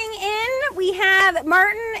tuning in. We have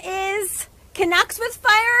Martin is Canucks with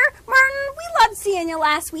Fire. Martin, we loved seeing you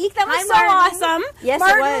last week. That was awesome. Yes,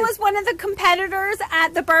 Martin was one of the competitors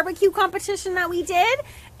at the barbecue competition that we did.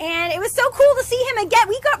 And it was so cool to see him again.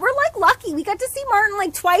 We're like lucky. We got to see Martin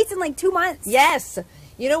like twice in like 2 months. Yes.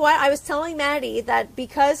 You know what? I was telling Maddie that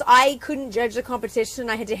because I couldn't judge the competition,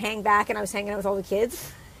 I had to hang back and I was hanging out with all the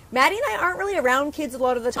kids. Maddie and I aren't really around kids a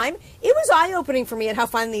lot of the time. It was eye-opening for me at how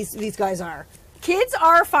fun these guys are. Kids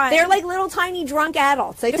are fun. They're like little tiny drunk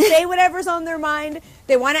adults. They just say whatever's on their mind.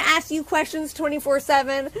 They want to ask you questions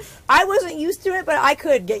 24/7. I wasn't used to it, but I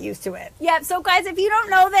could get used to it. Yeah, so guys, if you don't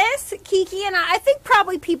know this, Kiki and I think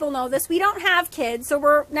probably people know this. We don't have kids, so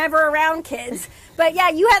we're never around kids. But yeah,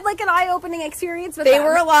 you had like an eye-opening experience with them. They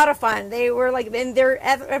were a lot of fun. They were like, and they're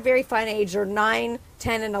at a very fun age. They're 9,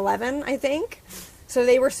 10, and 11, I think. So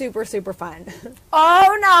they were super, super fun.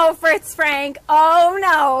 Oh no, Fritz Frank. Oh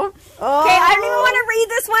no. Oh. Okay, I don't even want to read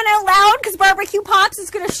this one out loud because Barbecue Pops is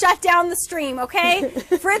going to shut down the stream, okay?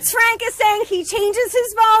 Fritz Frank is saying he changes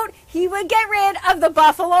his vote. He would get rid of the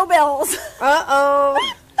Buffalo Bills. Uh-oh.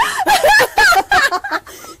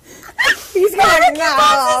 He's going, Barbecue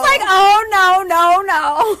Pops is like, oh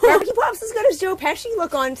no. Barbecue Pops has got his Joe Pesci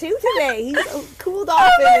look on too today. He's cooled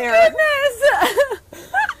off in there. Oh my goodness.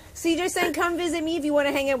 CJ saying, come visit me if you want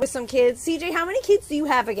to hang out with some kids. CJ, how many kids do you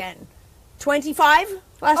have again? 25?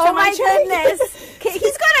 Oh my goodness.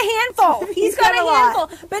 He's got a handful. He's got a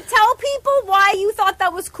handful. But tell people why you thought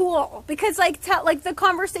that was cool. Because like the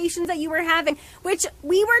conversations that you were having, which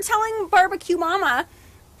we were telling Barbecue Mama,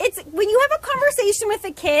 it's when you have a conversation with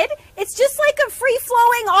a kid, it's just like a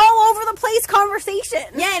free-flowing, all over the place conversation.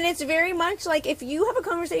 Yeah, and it's very much like if you have a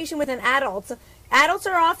conversation with an adult, adults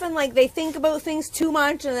are often like they think about things too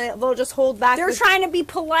much and they'll just hold back. They're trying to be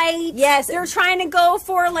polite. Yes. They're trying to go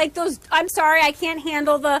for like those, I'm sorry, I can't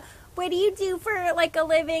handle the, what do you do for like a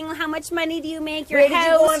living? How much money do you make? Your house?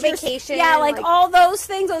 Did you go on vacation? Yeah, like all those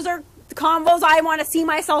things. Those are combos I want to see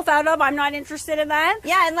myself out of. I'm not interested in that.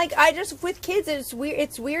 Yeah, and like with kids, it's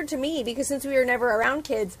weird to me because since we were never around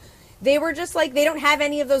kids, they were just like, they don't have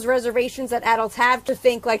any of those reservations that adults have to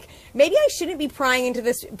think like, maybe I shouldn't be prying into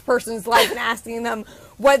this person's life and asking them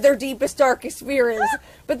what their deepest, darkest fear is.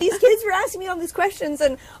 But these kids were asking me all these questions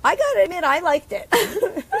and I gotta admit, I liked it.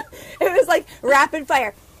 It was like rapid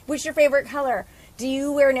fire. What's your favorite color? Do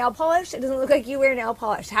you wear nail polish? It doesn't look like you wear nail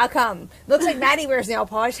polish. How come? Looks like Maddie wears nail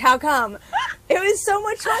polish. How come? It was so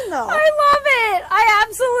much fun though. I love it. I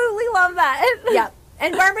absolutely love that. Yeah.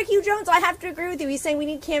 And Barbecue Jones, I have to agree with you. He's saying we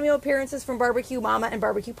need cameo appearances from Barbecue Mama and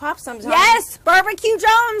Barbecue Pop sometime. Yes, Barbecue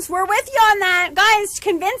Jones, we're with you on that. Guys,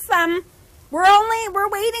 convince them. We're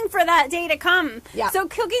waiting for that day to come. Yeah. So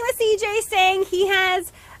Cooking with CJ saying he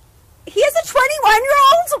has a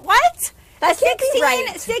 21-year-old? What? That can't be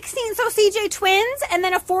right. 16, so CJ twins, and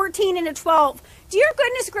then a 14 and a 12. Dear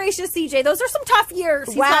goodness gracious, CJ, those are some tough years.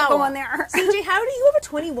 He's not going there. CJ, how do you have a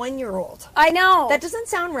 21-year-old? I know. That doesn't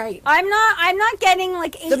sound right. I'm not getting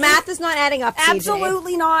like 8. The math is not adding up, CJ.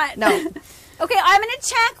 Absolutely not. No. Okay, I'm going to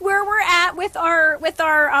check where we're at with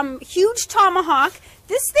our huge tomahawk.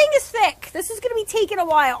 This thing is thick. This is going to be taking a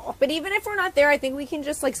while. But even if we're not there, I think we can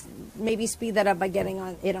just like maybe speed that up by getting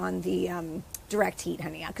on the direct heat,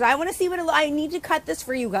 honey. Because I want to see what I need to cut this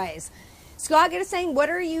for you guys. Skaga is saying, what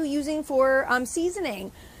are you using for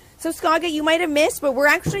seasoning? So Skaga, you might have missed, but we're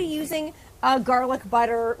actually using a garlic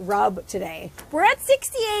butter rub today. We're at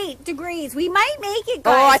 68 degrees. We might make it,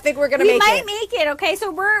 guys. Oh, I think we're gonna make it. We might make it. Okay,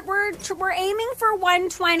 so we're aiming for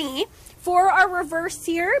 120 for our reverse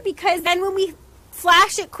sear because then when we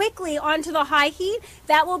flash it quickly onto the high heat.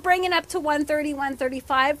 That will bring it up to 130,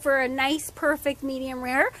 135 for a nice, perfect medium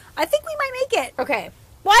rare. I think we might make it. Okay.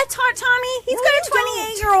 What, Hot Tommy? He's got a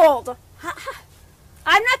 28-year-old.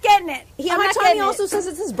 I'm not getting it. Hot Tommy also says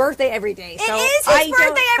it's his birthday every day. So it is his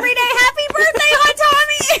birthday every day. Happy birthday, Hot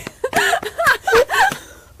Tommy!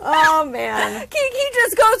 Oh, man. Kiki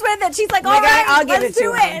just goes with it. She's like, all right, I'll give let's it to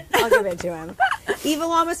do him. it. I'll give it to him. Eva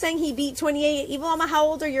Llama saying he beat 28. Eva Llama, how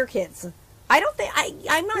old are your kids? I don't think,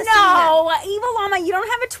 I'm not saying that. No, Eva Llama, you don't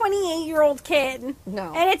have a 28-year-old kid.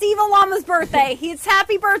 No. And it's Eva Llama's birthday. It's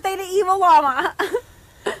happy birthday to Eva Llama.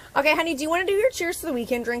 Okay, honey, do you want to do your cheers to the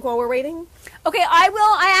weekend drink while we're waiting? Okay, I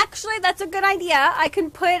will. That's a good idea. I can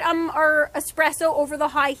put our espresso over the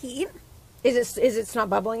high heat. Is it not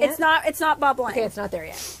bubbling yet? It's not bubbling. Okay, it's not there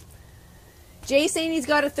yet. Jay saying he's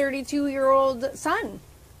got a 32-year-old son.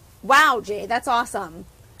 Wow, Jay, that's awesome.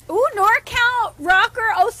 Ooh, NorCal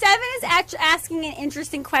Rocker 07 is actually asking an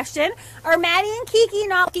interesting question. Are Maddie and Kiki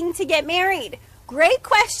not looking to get married? Great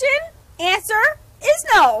question. Answer is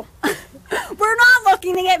no. We're not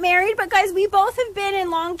looking to get married, but guys, we both have been in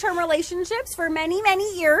long-term relationships for many,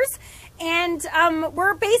 many years. And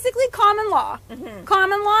we're basically common law. Mm-hmm.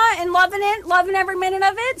 Common law and loving every minute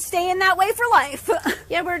of it, staying that way for life.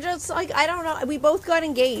 Yeah, we're just like, I don't know. We both got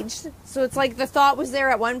engaged. So it's like the thought was there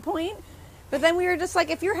at one point. But then we were just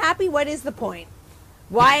like, if you're happy, what is the point?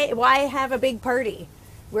 Why have a big party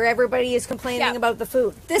where everybody is complaining about the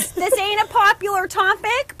food? This ain't a popular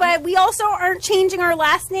topic, but we also aren't changing our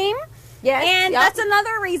last name. Yes, and that's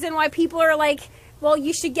another reason why people are like, well,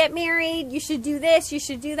 you should get married, you should do this, you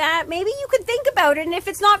should do that. Maybe you could think about it, and if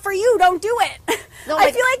it's not for you, don't do it. No,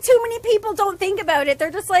 I feel like too many people don't think about it.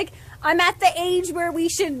 They're just like, I'm at the age where we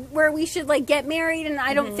should like get married, and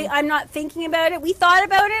I don't think I'm not thinking about it. We thought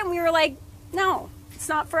about it, and we were like, no, it's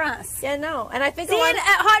not for us. Yeah, no. And I think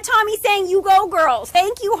Hot Tommy saying, you go, girls.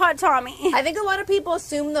 Thank you, Hot Tommy. I think a lot of people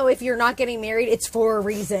assume, though, if you're not getting married, it's for a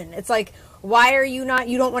reason. It's like, why are you not,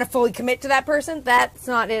 you don't want to fully commit to that person? That's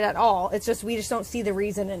not it at all. It's just, we just don't see the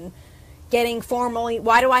reason in getting formally,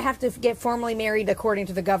 why do I have to get formally married according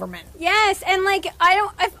to the government? Yes, and like,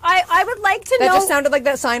 I would like to know. That just sounded like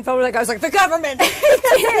that Seinfeld, like I was like, the government!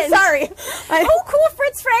 Sorry. Cool,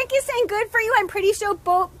 Fritz Frank is saying, good for you. I'm pretty sure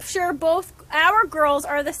both our girls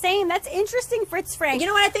are the same. That's interesting, Fritz Frank. You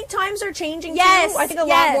know what, I think times are changing too. I think a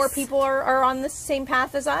lot more people are on the same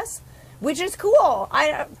path as us. Which is cool.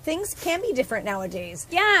 Things can be different nowadays.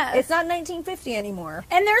 Yeah. It's not 1950 anymore.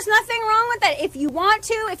 And there's nothing wrong with that. If you want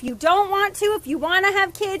to, if you don't want to, if you want to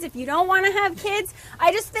have kids, if you don't want to have kids.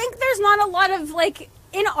 I just think there's not a lot of, like,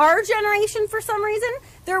 in our generation for some reason,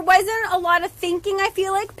 there wasn't a lot of thinking, I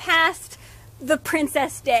feel like, past the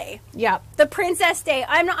Princess Day. Yeah. The Princess Day.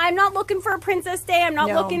 I'm not looking for a Princess Day. I'm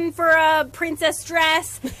not looking for a princess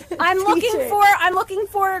dress. I'm looking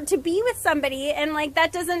for to be with somebody, and like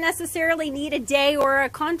that doesn't necessarily need a day or a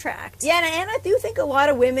contract. Yeah, and I do think a lot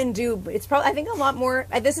of women do. It's probably, I think a lot more,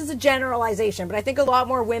 this is a generalization, but I think a lot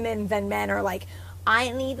more women than men are like,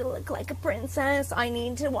 I need to look like a princess. I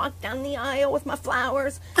need to walk down the aisle with my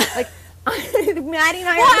flowers. Like, Maddie and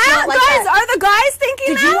I are not like guys, that. are the guys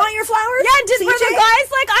thinking Did you want your flowers? Yeah, were the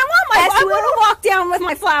guys like, I want to walk down with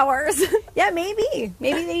my flowers? Yeah, maybe.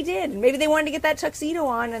 Maybe they did. Maybe they wanted to get that tuxedo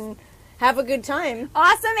on and have a good time.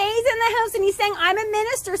 Awesome A's in the house, and he's saying, I'm a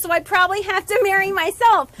minister, so I'd probably have to marry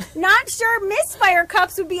myself. Not sure Miss Fire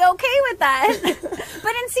Cups would be okay with that.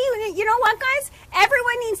 But see, you know what, guys?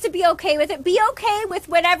 Everyone needs to be okay with it. Be okay with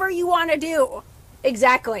whatever you want to do.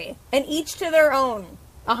 Exactly. And each to their own.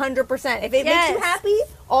 100%. If it makes you happy,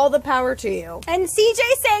 all the power to you. And CJ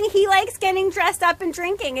saying he likes getting dressed up and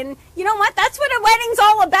drinking. And you know what? That's what a wedding's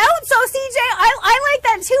all about. So CJ, I like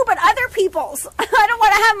that too, but other people's. I don't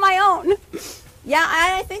want to have my own. Yeah,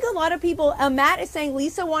 I think a lot of people, Matt is saying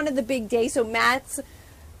Lisa wanted the big day. So Matt,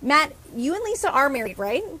 you and Lisa are married,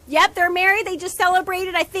 right? Yep, they're married. They just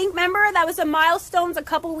celebrated, I think, remember, that was a milestone a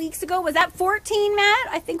couple weeks ago. Was that 14, Matt?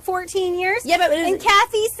 I think 14 years. Yeah, but and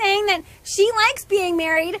Kathy's saying that she likes being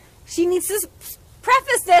married. She needs to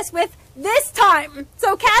preface this with this time.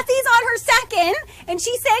 So Kathy's on her second, and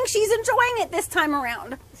she's saying she's enjoying it this time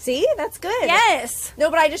around. See? That's good. Yes. No,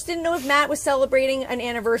 but I just didn't know if Matt was celebrating an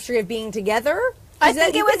anniversary of being together. I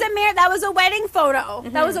think it was that was a wedding photo.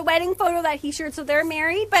 Mm-hmm. That was a wedding photo that he shared. So they're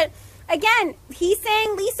married. But again, he's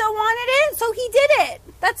saying Lisa wanted it, so he did it.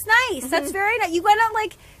 That's nice. Mm-hmm. That's very nice. You gotta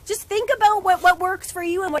like just think about what works for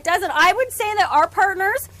you and what doesn't. I would say that our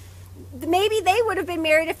partners, maybe they would have been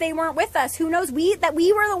married if they weren't with us. Who knows? We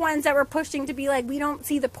were the ones that were pushing to be like, we don't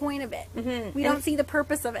see the point of it. Mm-hmm. We don't see the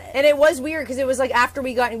purpose of it. And it was weird because it was like after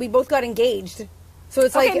we both got engaged. So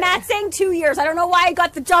it's okay, Matt's saying 2 years. I don't know why I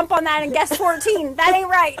got the jump on that and guessed 14. That ain't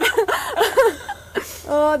right.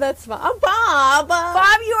 Oh, that's fun. Oh, Bob.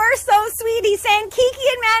 Bob, you are so sweet. He's saying Kiki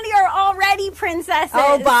and Maddie are already princesses.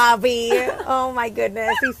 Oh, Bobby. Oh, my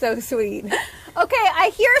goodness. He's so sweet. Okay,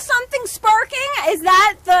 I hear something sparking. Is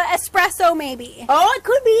that the espresso maybe? Oh, it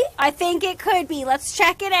could be. I think it could be. Let's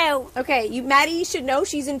check it out. Okay, Maddie should know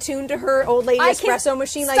she's in tune to her old lady espresso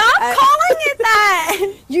machine. Stop calling it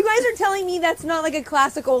that. You guys are telling me that's not like a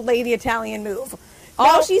classic old lady Italian move.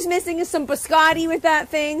 All she's missing is some biscotti with that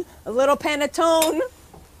thing, a little panettone.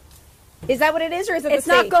 Is that what it is, or is it It's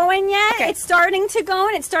the not steak? going yet. Okay. It's starting to go,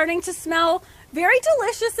 and it's starting to smell very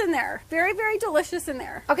delicious in there. Very, very delicious in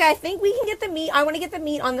there. Okay, I think we can get the meat. I want to get the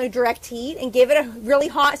meat on the direct heat and give it a really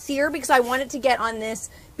hot sear because I want it to get on this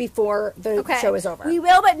before the show is over. We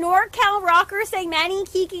will, but NorCal Rocker saying, Maddie and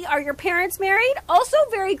Kiki, are your parents married? Also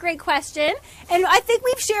very great question. And I think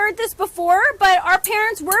we've shared this before, but our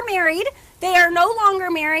parents were married. They are no longer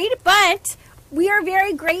married, but we are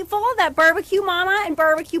very grateful that Barbecue Mama and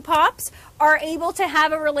Barbecue Pops are able to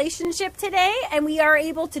have a relationship today, and we are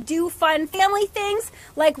able to do fun family things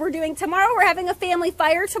like we're doing tomorrow. We're having a family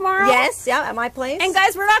fire tomorrow. Yes, yeah, at my place. And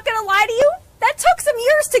guys, we're not going to lie to you. That took some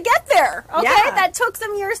years to get there, okay? Yeah. That took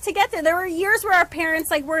some years to get there. There were years where our parents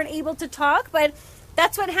weren't able to talk, but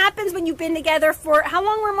that's what happens when you've been together for, how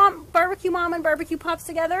long were Barbecue Mama and Barbecue Pops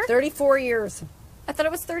together? 34 years. I thought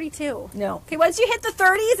it was 32. No. Okay, once you hit the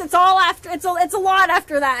 30s, it's all after. It's a lot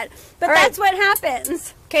after that. But all that's right. what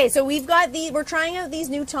happens. Okay, so we're trying out these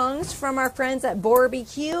new tongues from our friends at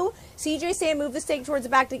BBQ. CJ saying move the steak towards the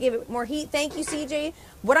back to give it more heat. Thank you, CJ.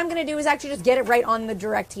 What I'm going to do is actually just get it right on the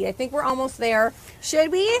direct heat. I think we're almost there.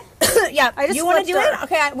 Should we? Yeah. I just you want to do flipped it?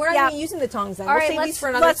 Okay, we're not even using the tongues then. All We'll right, save these for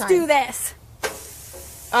another time. let's do this.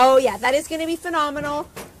 Oh, yeah, that is going to be phenomenal.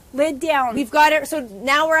 Lid down. We've got it. So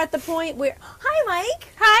now we're at the point where... Hi, Mike.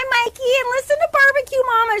 Hi, Mikey. And listen to Barbecue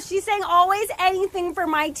Mama. She's saying always anything for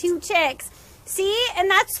my two chicks. See?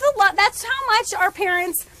 And that's how much our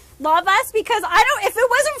parents love us, because if it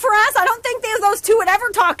wasn't for us, I don't think those two would ever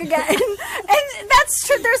talk again. And that's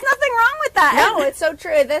true. There's nothing wrong with that. No, it's so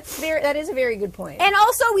true. That is a very good point. And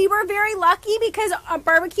also, we were very lucky because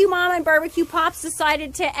Barbecue Mom and Barbecue Pops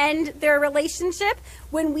decided to end their relationship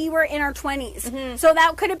when we were in our 20s. Mm-hmm. So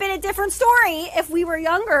that could have been a different story if we were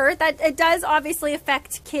younger. That it does obviously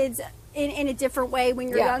affect kids in a different way when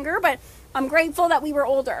you're younger, but I'm grateful that we were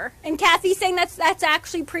older. And Kathy's saying that's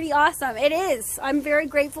actually pretty awesome. It is. I'm very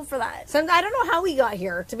grateful for that. I don't know how we got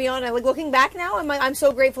here, to be honest. Like, looking back now, I'm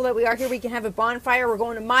so grateful that we are here. We can have a bonfire. We're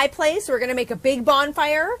going to my place. We're going to make a big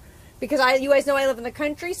bonfire because you guys know I live in the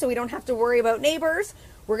country, so we don't have to worry about neighbors.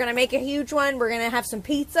 We're going to make a huge one. We're going to have some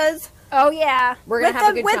pizzas. Oh yeah. We're going to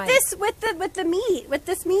have a good time. With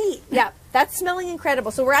this meat. Yeah, that's smelling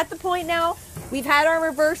incredible. So we're at the point now. We've had our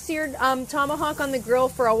reverse seared tomahawk on the grill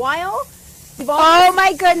for a while. Oh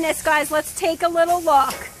my goodness, guys, let's take a little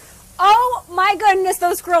look. Oh my goodness,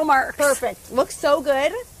 those grill marks. Perfect. Looks so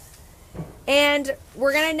good. And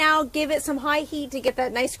we're going to now give it some high heat to get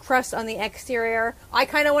that nice crust on the exterior. I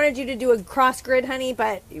kind of wanted you to do a cross grid, honey,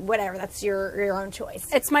 but whatever. That's your own choice.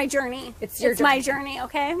 It's my journey. It's my journey,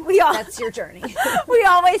 okay? That's your journey. We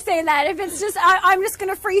always say that. If it's just, I'm just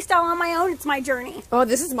going to freestyle on my own, it's my journey. Oh,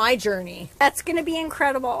 this is my journey. That's going to be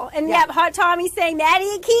incredible. And yep, Hot Tommy's saying, Maddie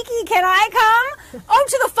and Kiki, can I come? Oh,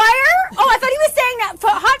 to the fire? Oh, I thought he was saying that.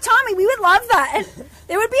 Hot Tommy, we would love that.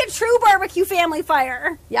 It would be a true barbecue family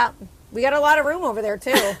fire. Yeah. We got a lot of room over there,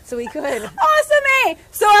 too, so we could. Awesome, eh?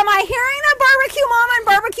 So am I hearing that Barbecue Mama and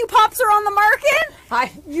Barbecue Pops are on the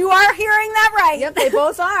market? You are hearing that right. Yep, they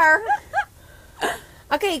both are.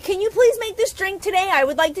 Okay, can you please make this drink today? I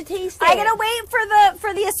would like to taste it. I gotta wait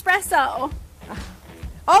for the espresso.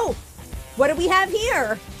 Oh, what do we have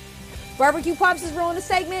here? Barbecue Pops is rolling a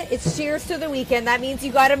segment. It's cheers to the weekend. That means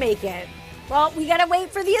you gotta make it. Well, we gotta wait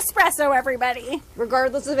for the espresso, everybody.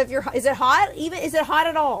 Regardless of is it hot? Is it hot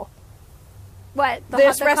at all? What? The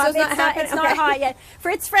espresso's not happening? It's not hot yet.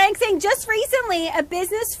 Fritz Frank saying, just recently, a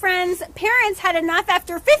business friend's parents had enough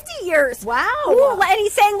after 50 years. Wow. Ooh, and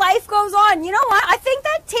he's saying life goes on. You know what? I think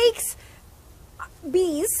that takes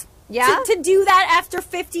bees to do that after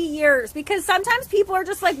 50 years. Because sometimes people are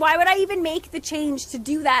just like, why would I even make the change to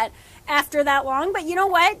do that after that long? But you know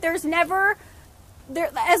what? There's never...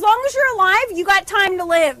 as long as you're alive, you got time to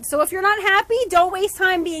live. So if you're not happy, don't waste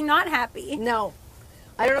time being not happy. No.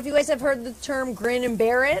 I don't know if you guys have heard the term grin and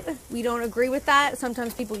bear it. We don't agree with that.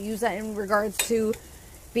 Sometimes people use that in regards to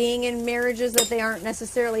being in marriages that they aren't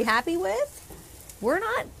necessarily happy with. We're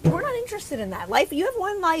not interested in that. Life, you have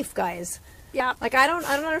one life, guys. Yeah. Like I don't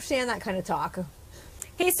understand that kind of talk.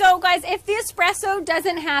 Okay, so guys, if the espresso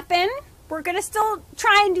doesn't happen, we're gonna still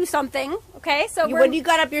try and do something. Okay, so what do you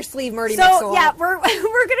got up your sleeve, Marty? So yeah, we're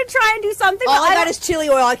gonna try and do something. All I got is chili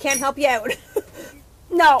oil. I can't help you out.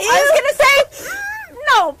 No, ew. I was gonna say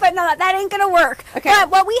no, but no, that ain't gonna work. Okay. But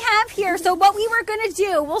what we have here, so what we were gonna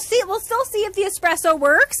do, we'll still see if the espresso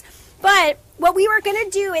works. But what we were gonna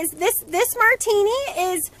do is this martini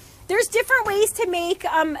is. There's different ways to make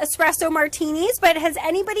espresso martinis, but has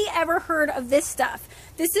anybody ever heard of this stuff?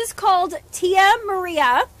 This is called Tia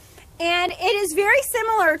Maria, and it is very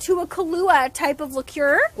similar to a Kahlua type of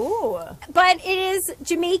liqueur. Ooh. But it is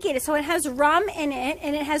Jamaican, so it has rum in it,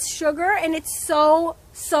 and it has sugar, and it's so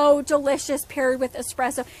delicious paired with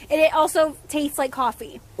espresso. And it also tastes like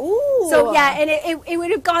coffee. Ooh. So yeah, and it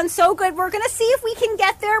would have gone so good. We're gonna see if we can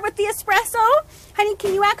get there with the espresso. Honey,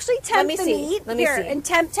 can you actually temp the meat? Let me see. And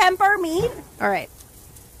temp our meat. All right.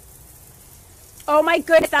 Oh my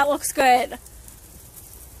goodness, that looks good.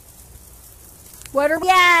 What are we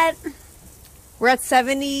at? We're at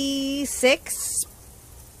 76.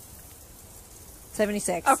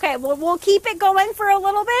 76. Okay, well, we'll keep it going for a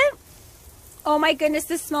little bit. Oh my goodness,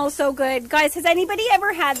 this smells so good. Guys, has anybody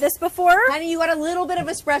ever had this before? Honey, you got a little bit of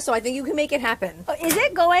espresso. I think you can make it happen. Oh, is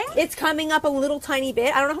it going? It's coming up a little tiny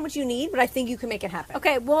bit. I don't know how much you need, but I think you can make it happen.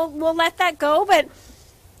 Okay, we'll let that go, but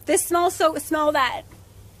this smells smell that.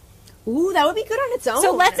 Ooh, that would be good on its own.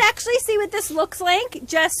 So let's actually see what this looks like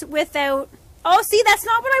just without... Oh, see, that's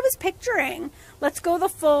not what I was picturing. Let's go the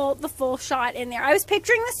full shot in there. I was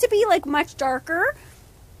picturing this to be like much darker.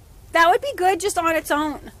 That would be good just on its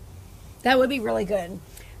own. That would be really good.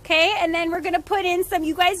 Okay, and then we're going to put in some...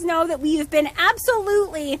 You guys know that we have been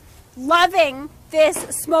absolutely loving this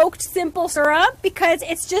smoked simple syrup because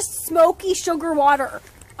it's just smoky sugar water.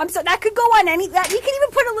 So that could go on any... You can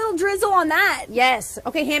even put a little drizzle on that. Yes.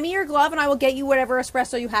 Okay, hand me your glove and I will get you whatever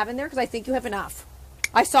espresso you have in there because I think you have enough.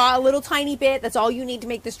 I saw a little tiny bit. That's all you need to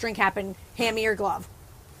make this drink happen. Hand me your glove.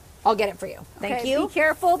 I'll get it for you. Thank you. Be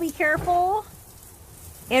careful. Be careful.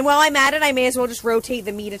 And while I'm at it, I may as well just rotate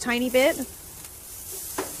the meat a tiny bit.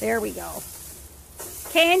 There we go.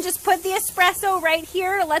 Okay, and just put the espresso right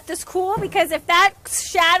here to let this cool because if that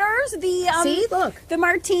shatters the See, look, the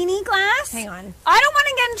martini glass. Hang on. I don't want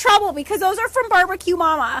to get in trouble because those are from Barbecue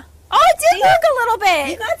Mama. Oh, it did work a little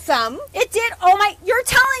bit. You got some. It did. Oh my! You're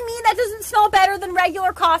telling me that doesn't smell better than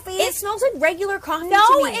regular coffee? It smells like regular coffee. No,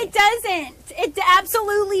 to me. it doesn't. It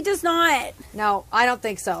absolutely does not. No, I don't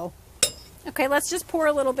think so. Okay, let's just pour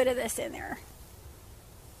a little bit of this in there.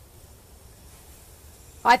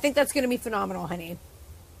 I think that's going to be phenomenal, honey.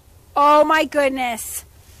 Oh my goodness.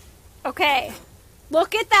 Okay.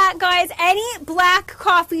 Look at that, guys. Any black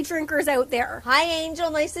coffee drinkers out there? Hi, Angel.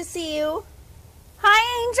 Nice to see you.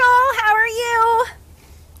 Hi, Angel. How are you?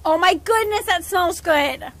 Oh my goodness, that smells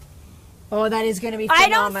good. Oh, that is going to be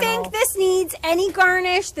phenomenal. I don't think this needs any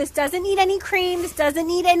garnish. This doesn't need any cream. This doesn't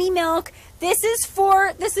need any milk. This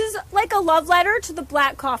is like a love letter to the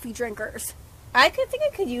black coffee drinkers. I think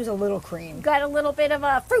I could use a little cream. Got a little bit of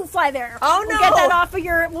a fruit fly there. Oh no! We'll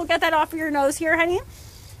get that off of your nose here, honey.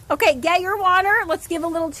 Okay, get your water. Let's give a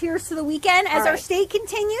little cheers to the weekend as our state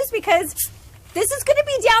continues because this is going to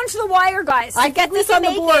be down to the wire, guys. I get this on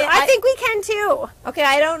the board. I think we can too. Okay,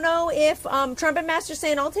 I don't know if Trumpet Master's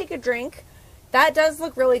saying I'll take a drink. That does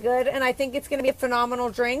look really good, and I think it's going to be a phenomenal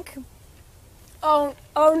drink. Oh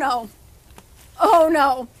no. Oh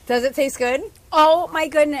no. Does it taste good? Oh my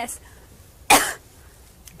goodness.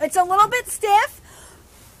 It's a little bit stiff,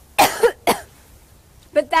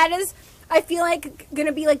 but that is, I feel like, going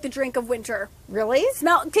to be like the drink of winter. Really?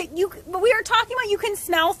 But we were talking about you can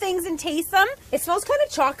smell things and taste them. It smells kind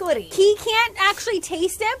of chocolatey. He can't actually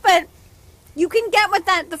taste it, but you can get what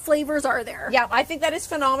the flavors are there. Yeah, I think that is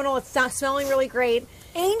phenomenal. It's smelling really great.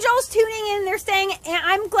 Angel's tuning in. They're saying,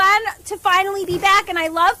 I'm glad to finally be back, and I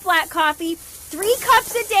love black coffee. 3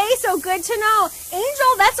 cups a day, so good to know. Angel,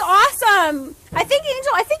 that's awesome. I think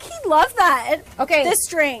he'd love that. Okay. This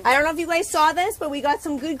drink. I don't know if you guys saw this, but we got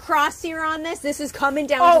some good cross-sear on this. This is coming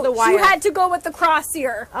down to the wire. You had to go with the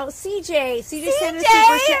cross-sear. Oh, CJ sent us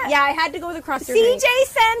super chat. Yeah, I had to go with the cross-sear. CJ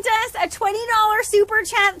sent us a $20 super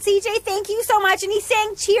chat. CJ, thank you so much. And he's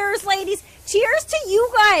saying cheers, ladies. Cheers to you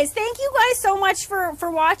guys. Thank you guys so much for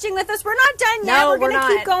watching with us. We're not done yet. We're going to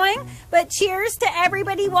keep going. But cheers to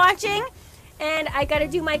everybody watching. And I got to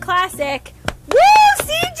do my classic. Woo,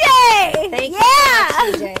 CJ! Thank you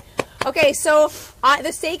so much, CJ. Okay, so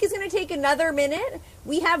the steak is going to take another minute.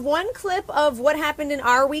 We have one clip of what happened in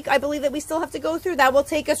our week, I believe, that we still have to go through. That will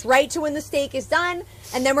take us right to when the steak is done.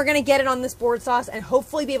 And then we're going to get it on this board sauce and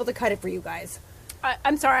hopefully be able to cut it for you guys.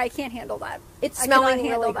 I'm sorry, I can't handle that. It's smelling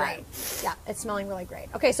really great. Yeah, it's smelling really great.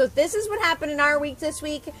 Okay, so this is what happened in our week this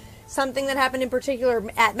week. something that happened in particular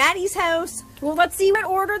at Maddie's house. Well, let's see what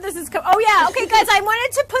order this is. Oh, yeah. Okay, guys, I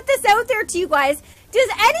wanted to put this out there to you guys. Does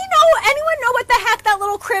anyone know what the heck that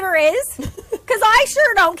little critter is? Because I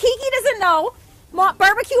sure don't. Kiki doesn't know.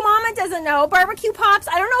 Barbecue Mama doesn't know. Barbecue Pops,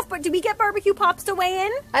 I don't know but do we get Barbecue Pops to weigh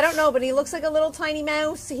in? I don't know, but he looks like a little tiny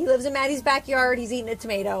mouse. He lives in Maddie's backyard. He's eating a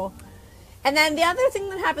tomato. And then the other thing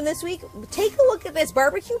that happened this week, take a look at this.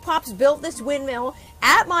 Barbecue Pops built this windmill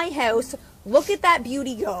at my house. Look at that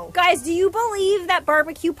beauty go. Guys, do you believe that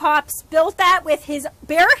Barbecue Pops built that with his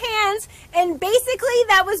bare hands? And basically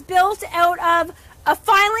that was built out of a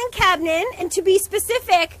filing cabinet. And to be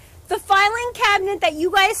specific, the filing cabinet that you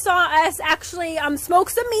guys saw us actually smoke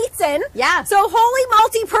some meats in. Yeah. So holy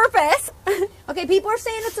multi-purpose. Okay, people are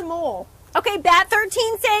saying it's a mole. Okay, Bat13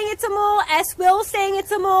 saying it's a mole. S. Will saying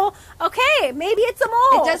it's a mole. Okay, maybe it's a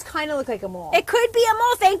mole. It does kind of look like a mole. It could be a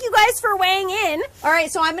mole. Thank you guys for weighing in. All right,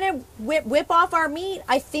 so I'm going to whip off our meat.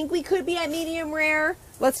 I think we could be at medium rare.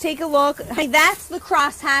 Let's take a look. Hey, that's the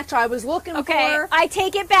crosshatch I was looking for. Okay, I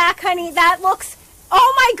take it back, honey. That looks...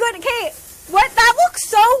 Oh, my good... Okay, what? That looks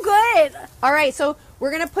so good. All right, so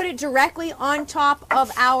we're going to put it directly on top of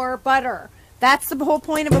our butter. That's the whole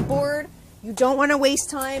point of a board. You don't want to waste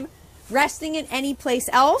time resting in any place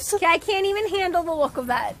else. Okay, I can't even handle the look of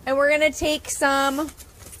that. And we're going to take some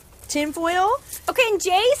tin foil. Okay, and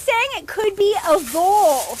Jay's saying it could be a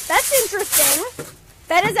vole. That's interesting.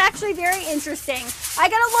 That is actually very interesting. I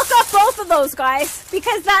got to look up both of those, guys,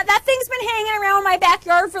 because that thing's been hanging around my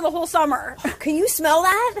backyard for the whole summer. Can you smell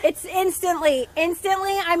that? It's instantly.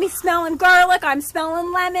 I'm smelling garlic. I'm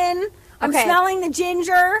smelling lemon. I'm smelling the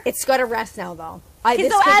ginger. It's got to rest now, though.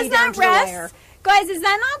 This so as that rests, guys, is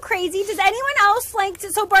that not crazy? Does anyone else like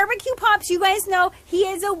to... So Barbecue Pops, you guys know, he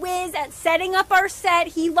is a whiz at setting up our set.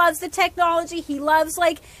 He loves the technology. He loves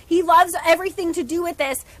everything to do with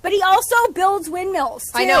this. But he also builds windmills,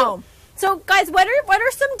 too. I know. So, guys, what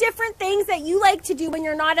are some different things that you like to do when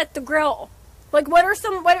you're not at the grill? Like,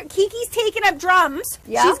 Kiki's taking up drums.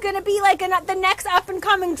 Yeah. She's going to be like the next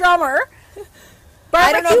up-and-coming drummer.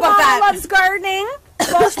 I don't know about that. Mama loves gardening.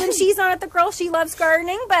 Well, when she's not at the grill, she loves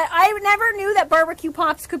gardening. But I never knew that Barbecue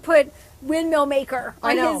Pops could put windmill maker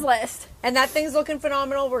on his list. And that thing's looking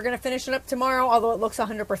phenomenal. We're going to finish it up tomorrow, although it looks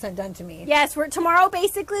 100% done to me. Yes, tomorrow,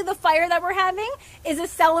 basically, the fire that we're having is a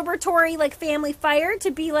celebratory, like, family fire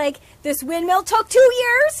to be like, this windmill took 2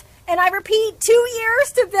 years, and I repeat, 2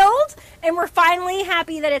 years to build, and we're finally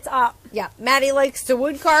happy that it's up. Yeah, Maddie likes to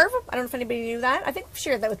wood carve. I don't know if anybody knew that. I think we've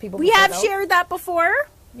shared that with people before, have shared that before.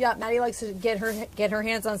 Yeah, Maddie likes to get her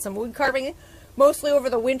hands on some wood carving, mostly over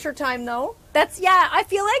the winter time, though. I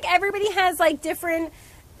feel like everybody has, like, different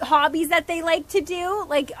hobbies that they like to do,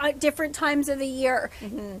 like, at different times of the year.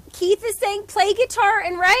 Mm-hmm. Keith is saying play guitar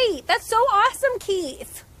and write. That's so awesome,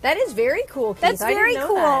 Keith. That is very cool, Keith. That's very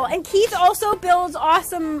cool. That. And Keith also builds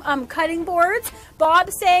awesome cutting boards.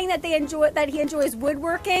 Bob's saying that he enjoys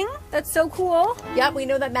woodworking. That's so cool. Yep, we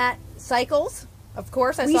know that Matt cycles. Of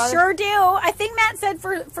course, we sure do. I think Matt said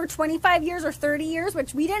for 25 years or 30 years,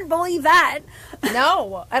 which we didn't believe that.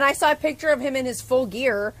 No, and I saw a picture of him in his full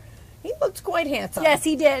gear. He looked quite handsome. Yes,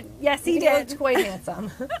 he did. Yes, he did. He looked quite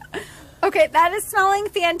handsome. Okay, that is smelling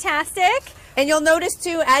fantastic. And you'll notice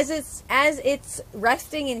too, as it's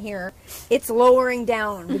resting in here, it's lowering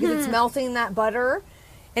down because it's melting that butter.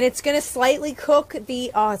 And it's going to slightly cook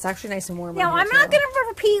it's actually nice and warm. Now, I'm not going to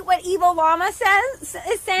repeat what Evil Llama is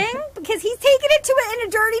saying because he's taking it in a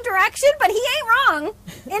dirty direction, but he ain't wrong.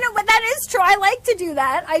 But that is true. I like to do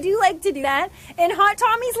that. I do like to do that. And Hot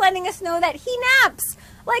Tommy's letting us know that he naps.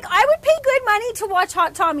 Like, I would pay good money to watch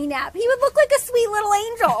Hot Tommy nap. He would look like a sweet little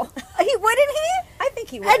angel. He wouldn't he? I think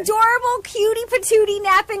he would. Adorable, cutie patootie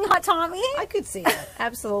napping Hot Tommy. I could see it.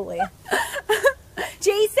 Absolutely.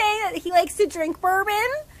 Jay's saying that he likes to drink bourbon.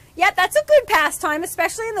 Yeah, that's a good pastime,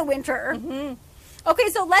 especially in the winter. Mm-hmm. Okay,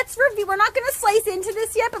 so let's review. We're not going to slice into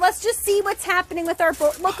this yet, but let's just see what's happening with our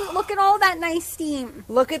board. Look at all that nice steam.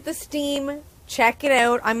 Look at the steam. Check it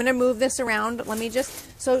out. I'm going to move this around. Let me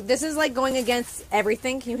just... So this is like going against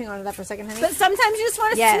everything. Can you hang on to that for a second, honey? But sometimes you just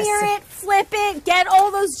want to smear it, flip it, get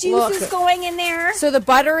all those juices going in there. So the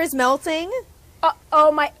butter is melting.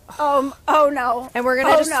 Oh no. And we're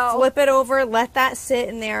going to flip it over, let that sit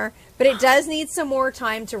in there. But it does need some more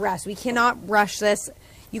time to rest. We cannot rush this.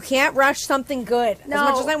 You can't rush something good. No. As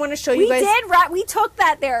much as I want to show you guys. We took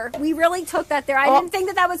that there. We really took that there. I didn't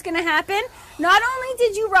think that was going to happen. Not only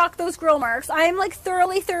did you rock those grill marks, I am like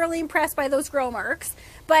thoroughly impressed by those grill marks.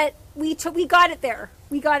 But we got it there.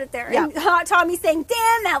 We got it there. Yeah. And Hot Tommy's saying,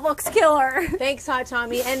 damn, that looks killer. Thanks, Hot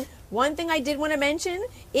Tommy. And one thing I did want to mention,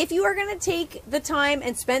 if you are going to take the time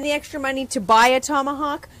and spend the extra money to buy a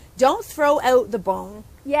tomahawk, don't throw out the bone.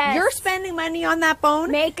 Yes. You're spending money on that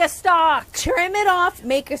bone. Make a stock. Trim it off.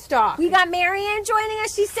 Make a stock. We got Marianne joining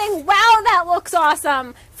us. She's saying, wow, that looks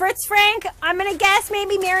awesome. Fritz Frank, I'm going to guess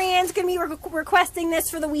maybe Marianne's going to be requesting this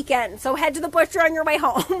for the weekend. So head to the butcher on your way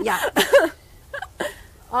home. Yeah.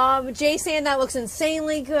 Jay saying that looks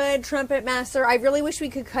insanely good. Trumpet Master. I really wish we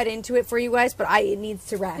could cut into it for you guys, but it needs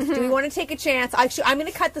to rest. Do we want to take a chance? Actually, I'm going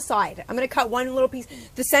to cut the side. I'm going to cut one little piece.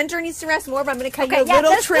 The center needs to rest more, but I'm going to cut you a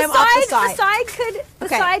little trim off the side. The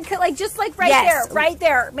side could, like, just like right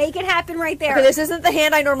there. Make it happen right there. Okay, this isn't the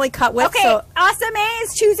hand I normally cut with. Okay, so. Awesome A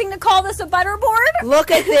is choosing to call this a butterboard. Look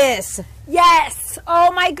at this. Yes.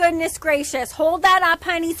 Oh my goodness gracious. Hold that up,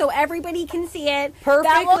 honey, so everybody can see it.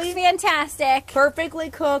 That looks fantastic. Perfectly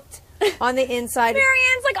cooked on the inside.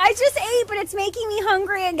 Marianne's like, I just ate, but it's making me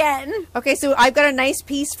hungry again. Okay, so I've got a nice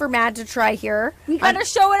piece for Mad to try here. We gotta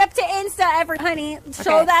show it up to Insta, honey.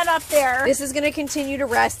 Show that up there. This is gonna continue to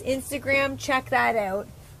rest. Instagram, check that out.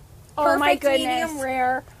 Oh my goodness. Medium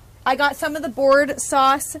rare. I got some of the board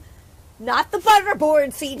sauce. Not the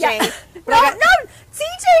butterboard, CJ. Yeah. No,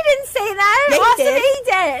 CJ didn't say that. Yeah,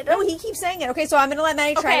 he did. No, he keeps saying it. Okay, so I'm going to let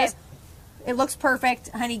Maddie try this. It looks perfect.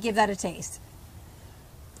 Honey, give that a taste.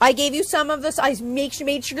 I gave you some of this. I made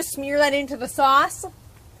sure to smear that into the sauce.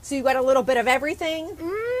 So you got a little bit of everything.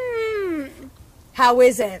 Mmm. How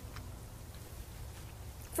is it?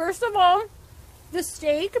 First of all, the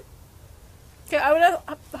steak. Okay, I would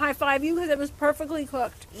high five you because it was perfectly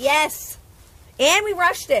cooked. Yes. And we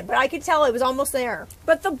rushed it, but I could tell it was almost there.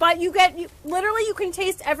 But literally you can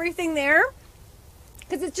taste everything there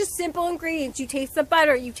because it's just simple ingredients. You taste the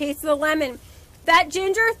butter, you taste the lemon. That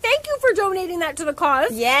ginger, thank you for donating that to the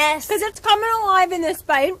cause. Yes. Because it's coming alive in this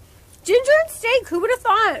bite. Ginger and steak, who would have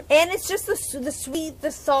thought? And it's just the sweet, the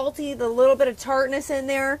salty, the little bit of tartness in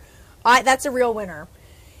there. That's a real winner.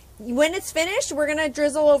 When it's finished, we're going to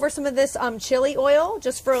drizzle over some of this chili oil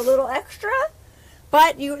just for a little extra.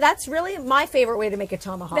 But that's really my favorite way to make a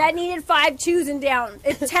tomahawk. That needed 5 choosing down.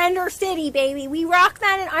 It's Tender City, baby. We rocked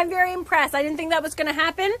that, and I'm very impressed. I didn't think that was going to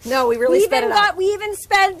happen. No, we really sped it up. We even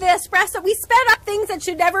sped the espresso. We sped up things that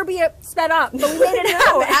should never be sped up, but we made it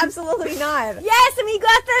happen. No, absolutely not. Yes, and we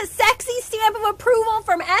got the sexy stamp of approval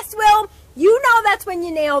from S. Will. You know that's when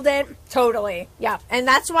you nailed it. Totally. Yeah. And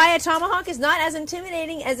that's why a tomahawk is not as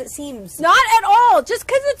intimidating as it seems. Not at all. Just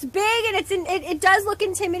because it's big and it does look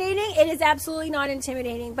intimidating, it is absolutely not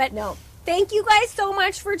intimidating. But no. Thank you guys so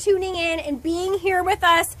much for tuning in and being here with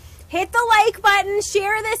us. Hit the like button.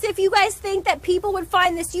 Share this if you guys think that people would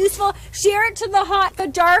find this useful. Share it to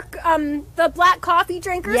the black coffee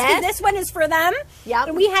drinkers. Yes. This one is for them. Yep.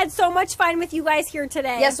 And we had so much fun with you guys here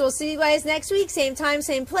today. Yes, we'll see you guys next week. Same time,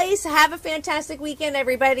 same place. Have a fantastic weekend,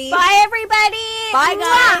 everybody. Bye, everybody.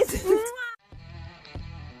 Bye, guys.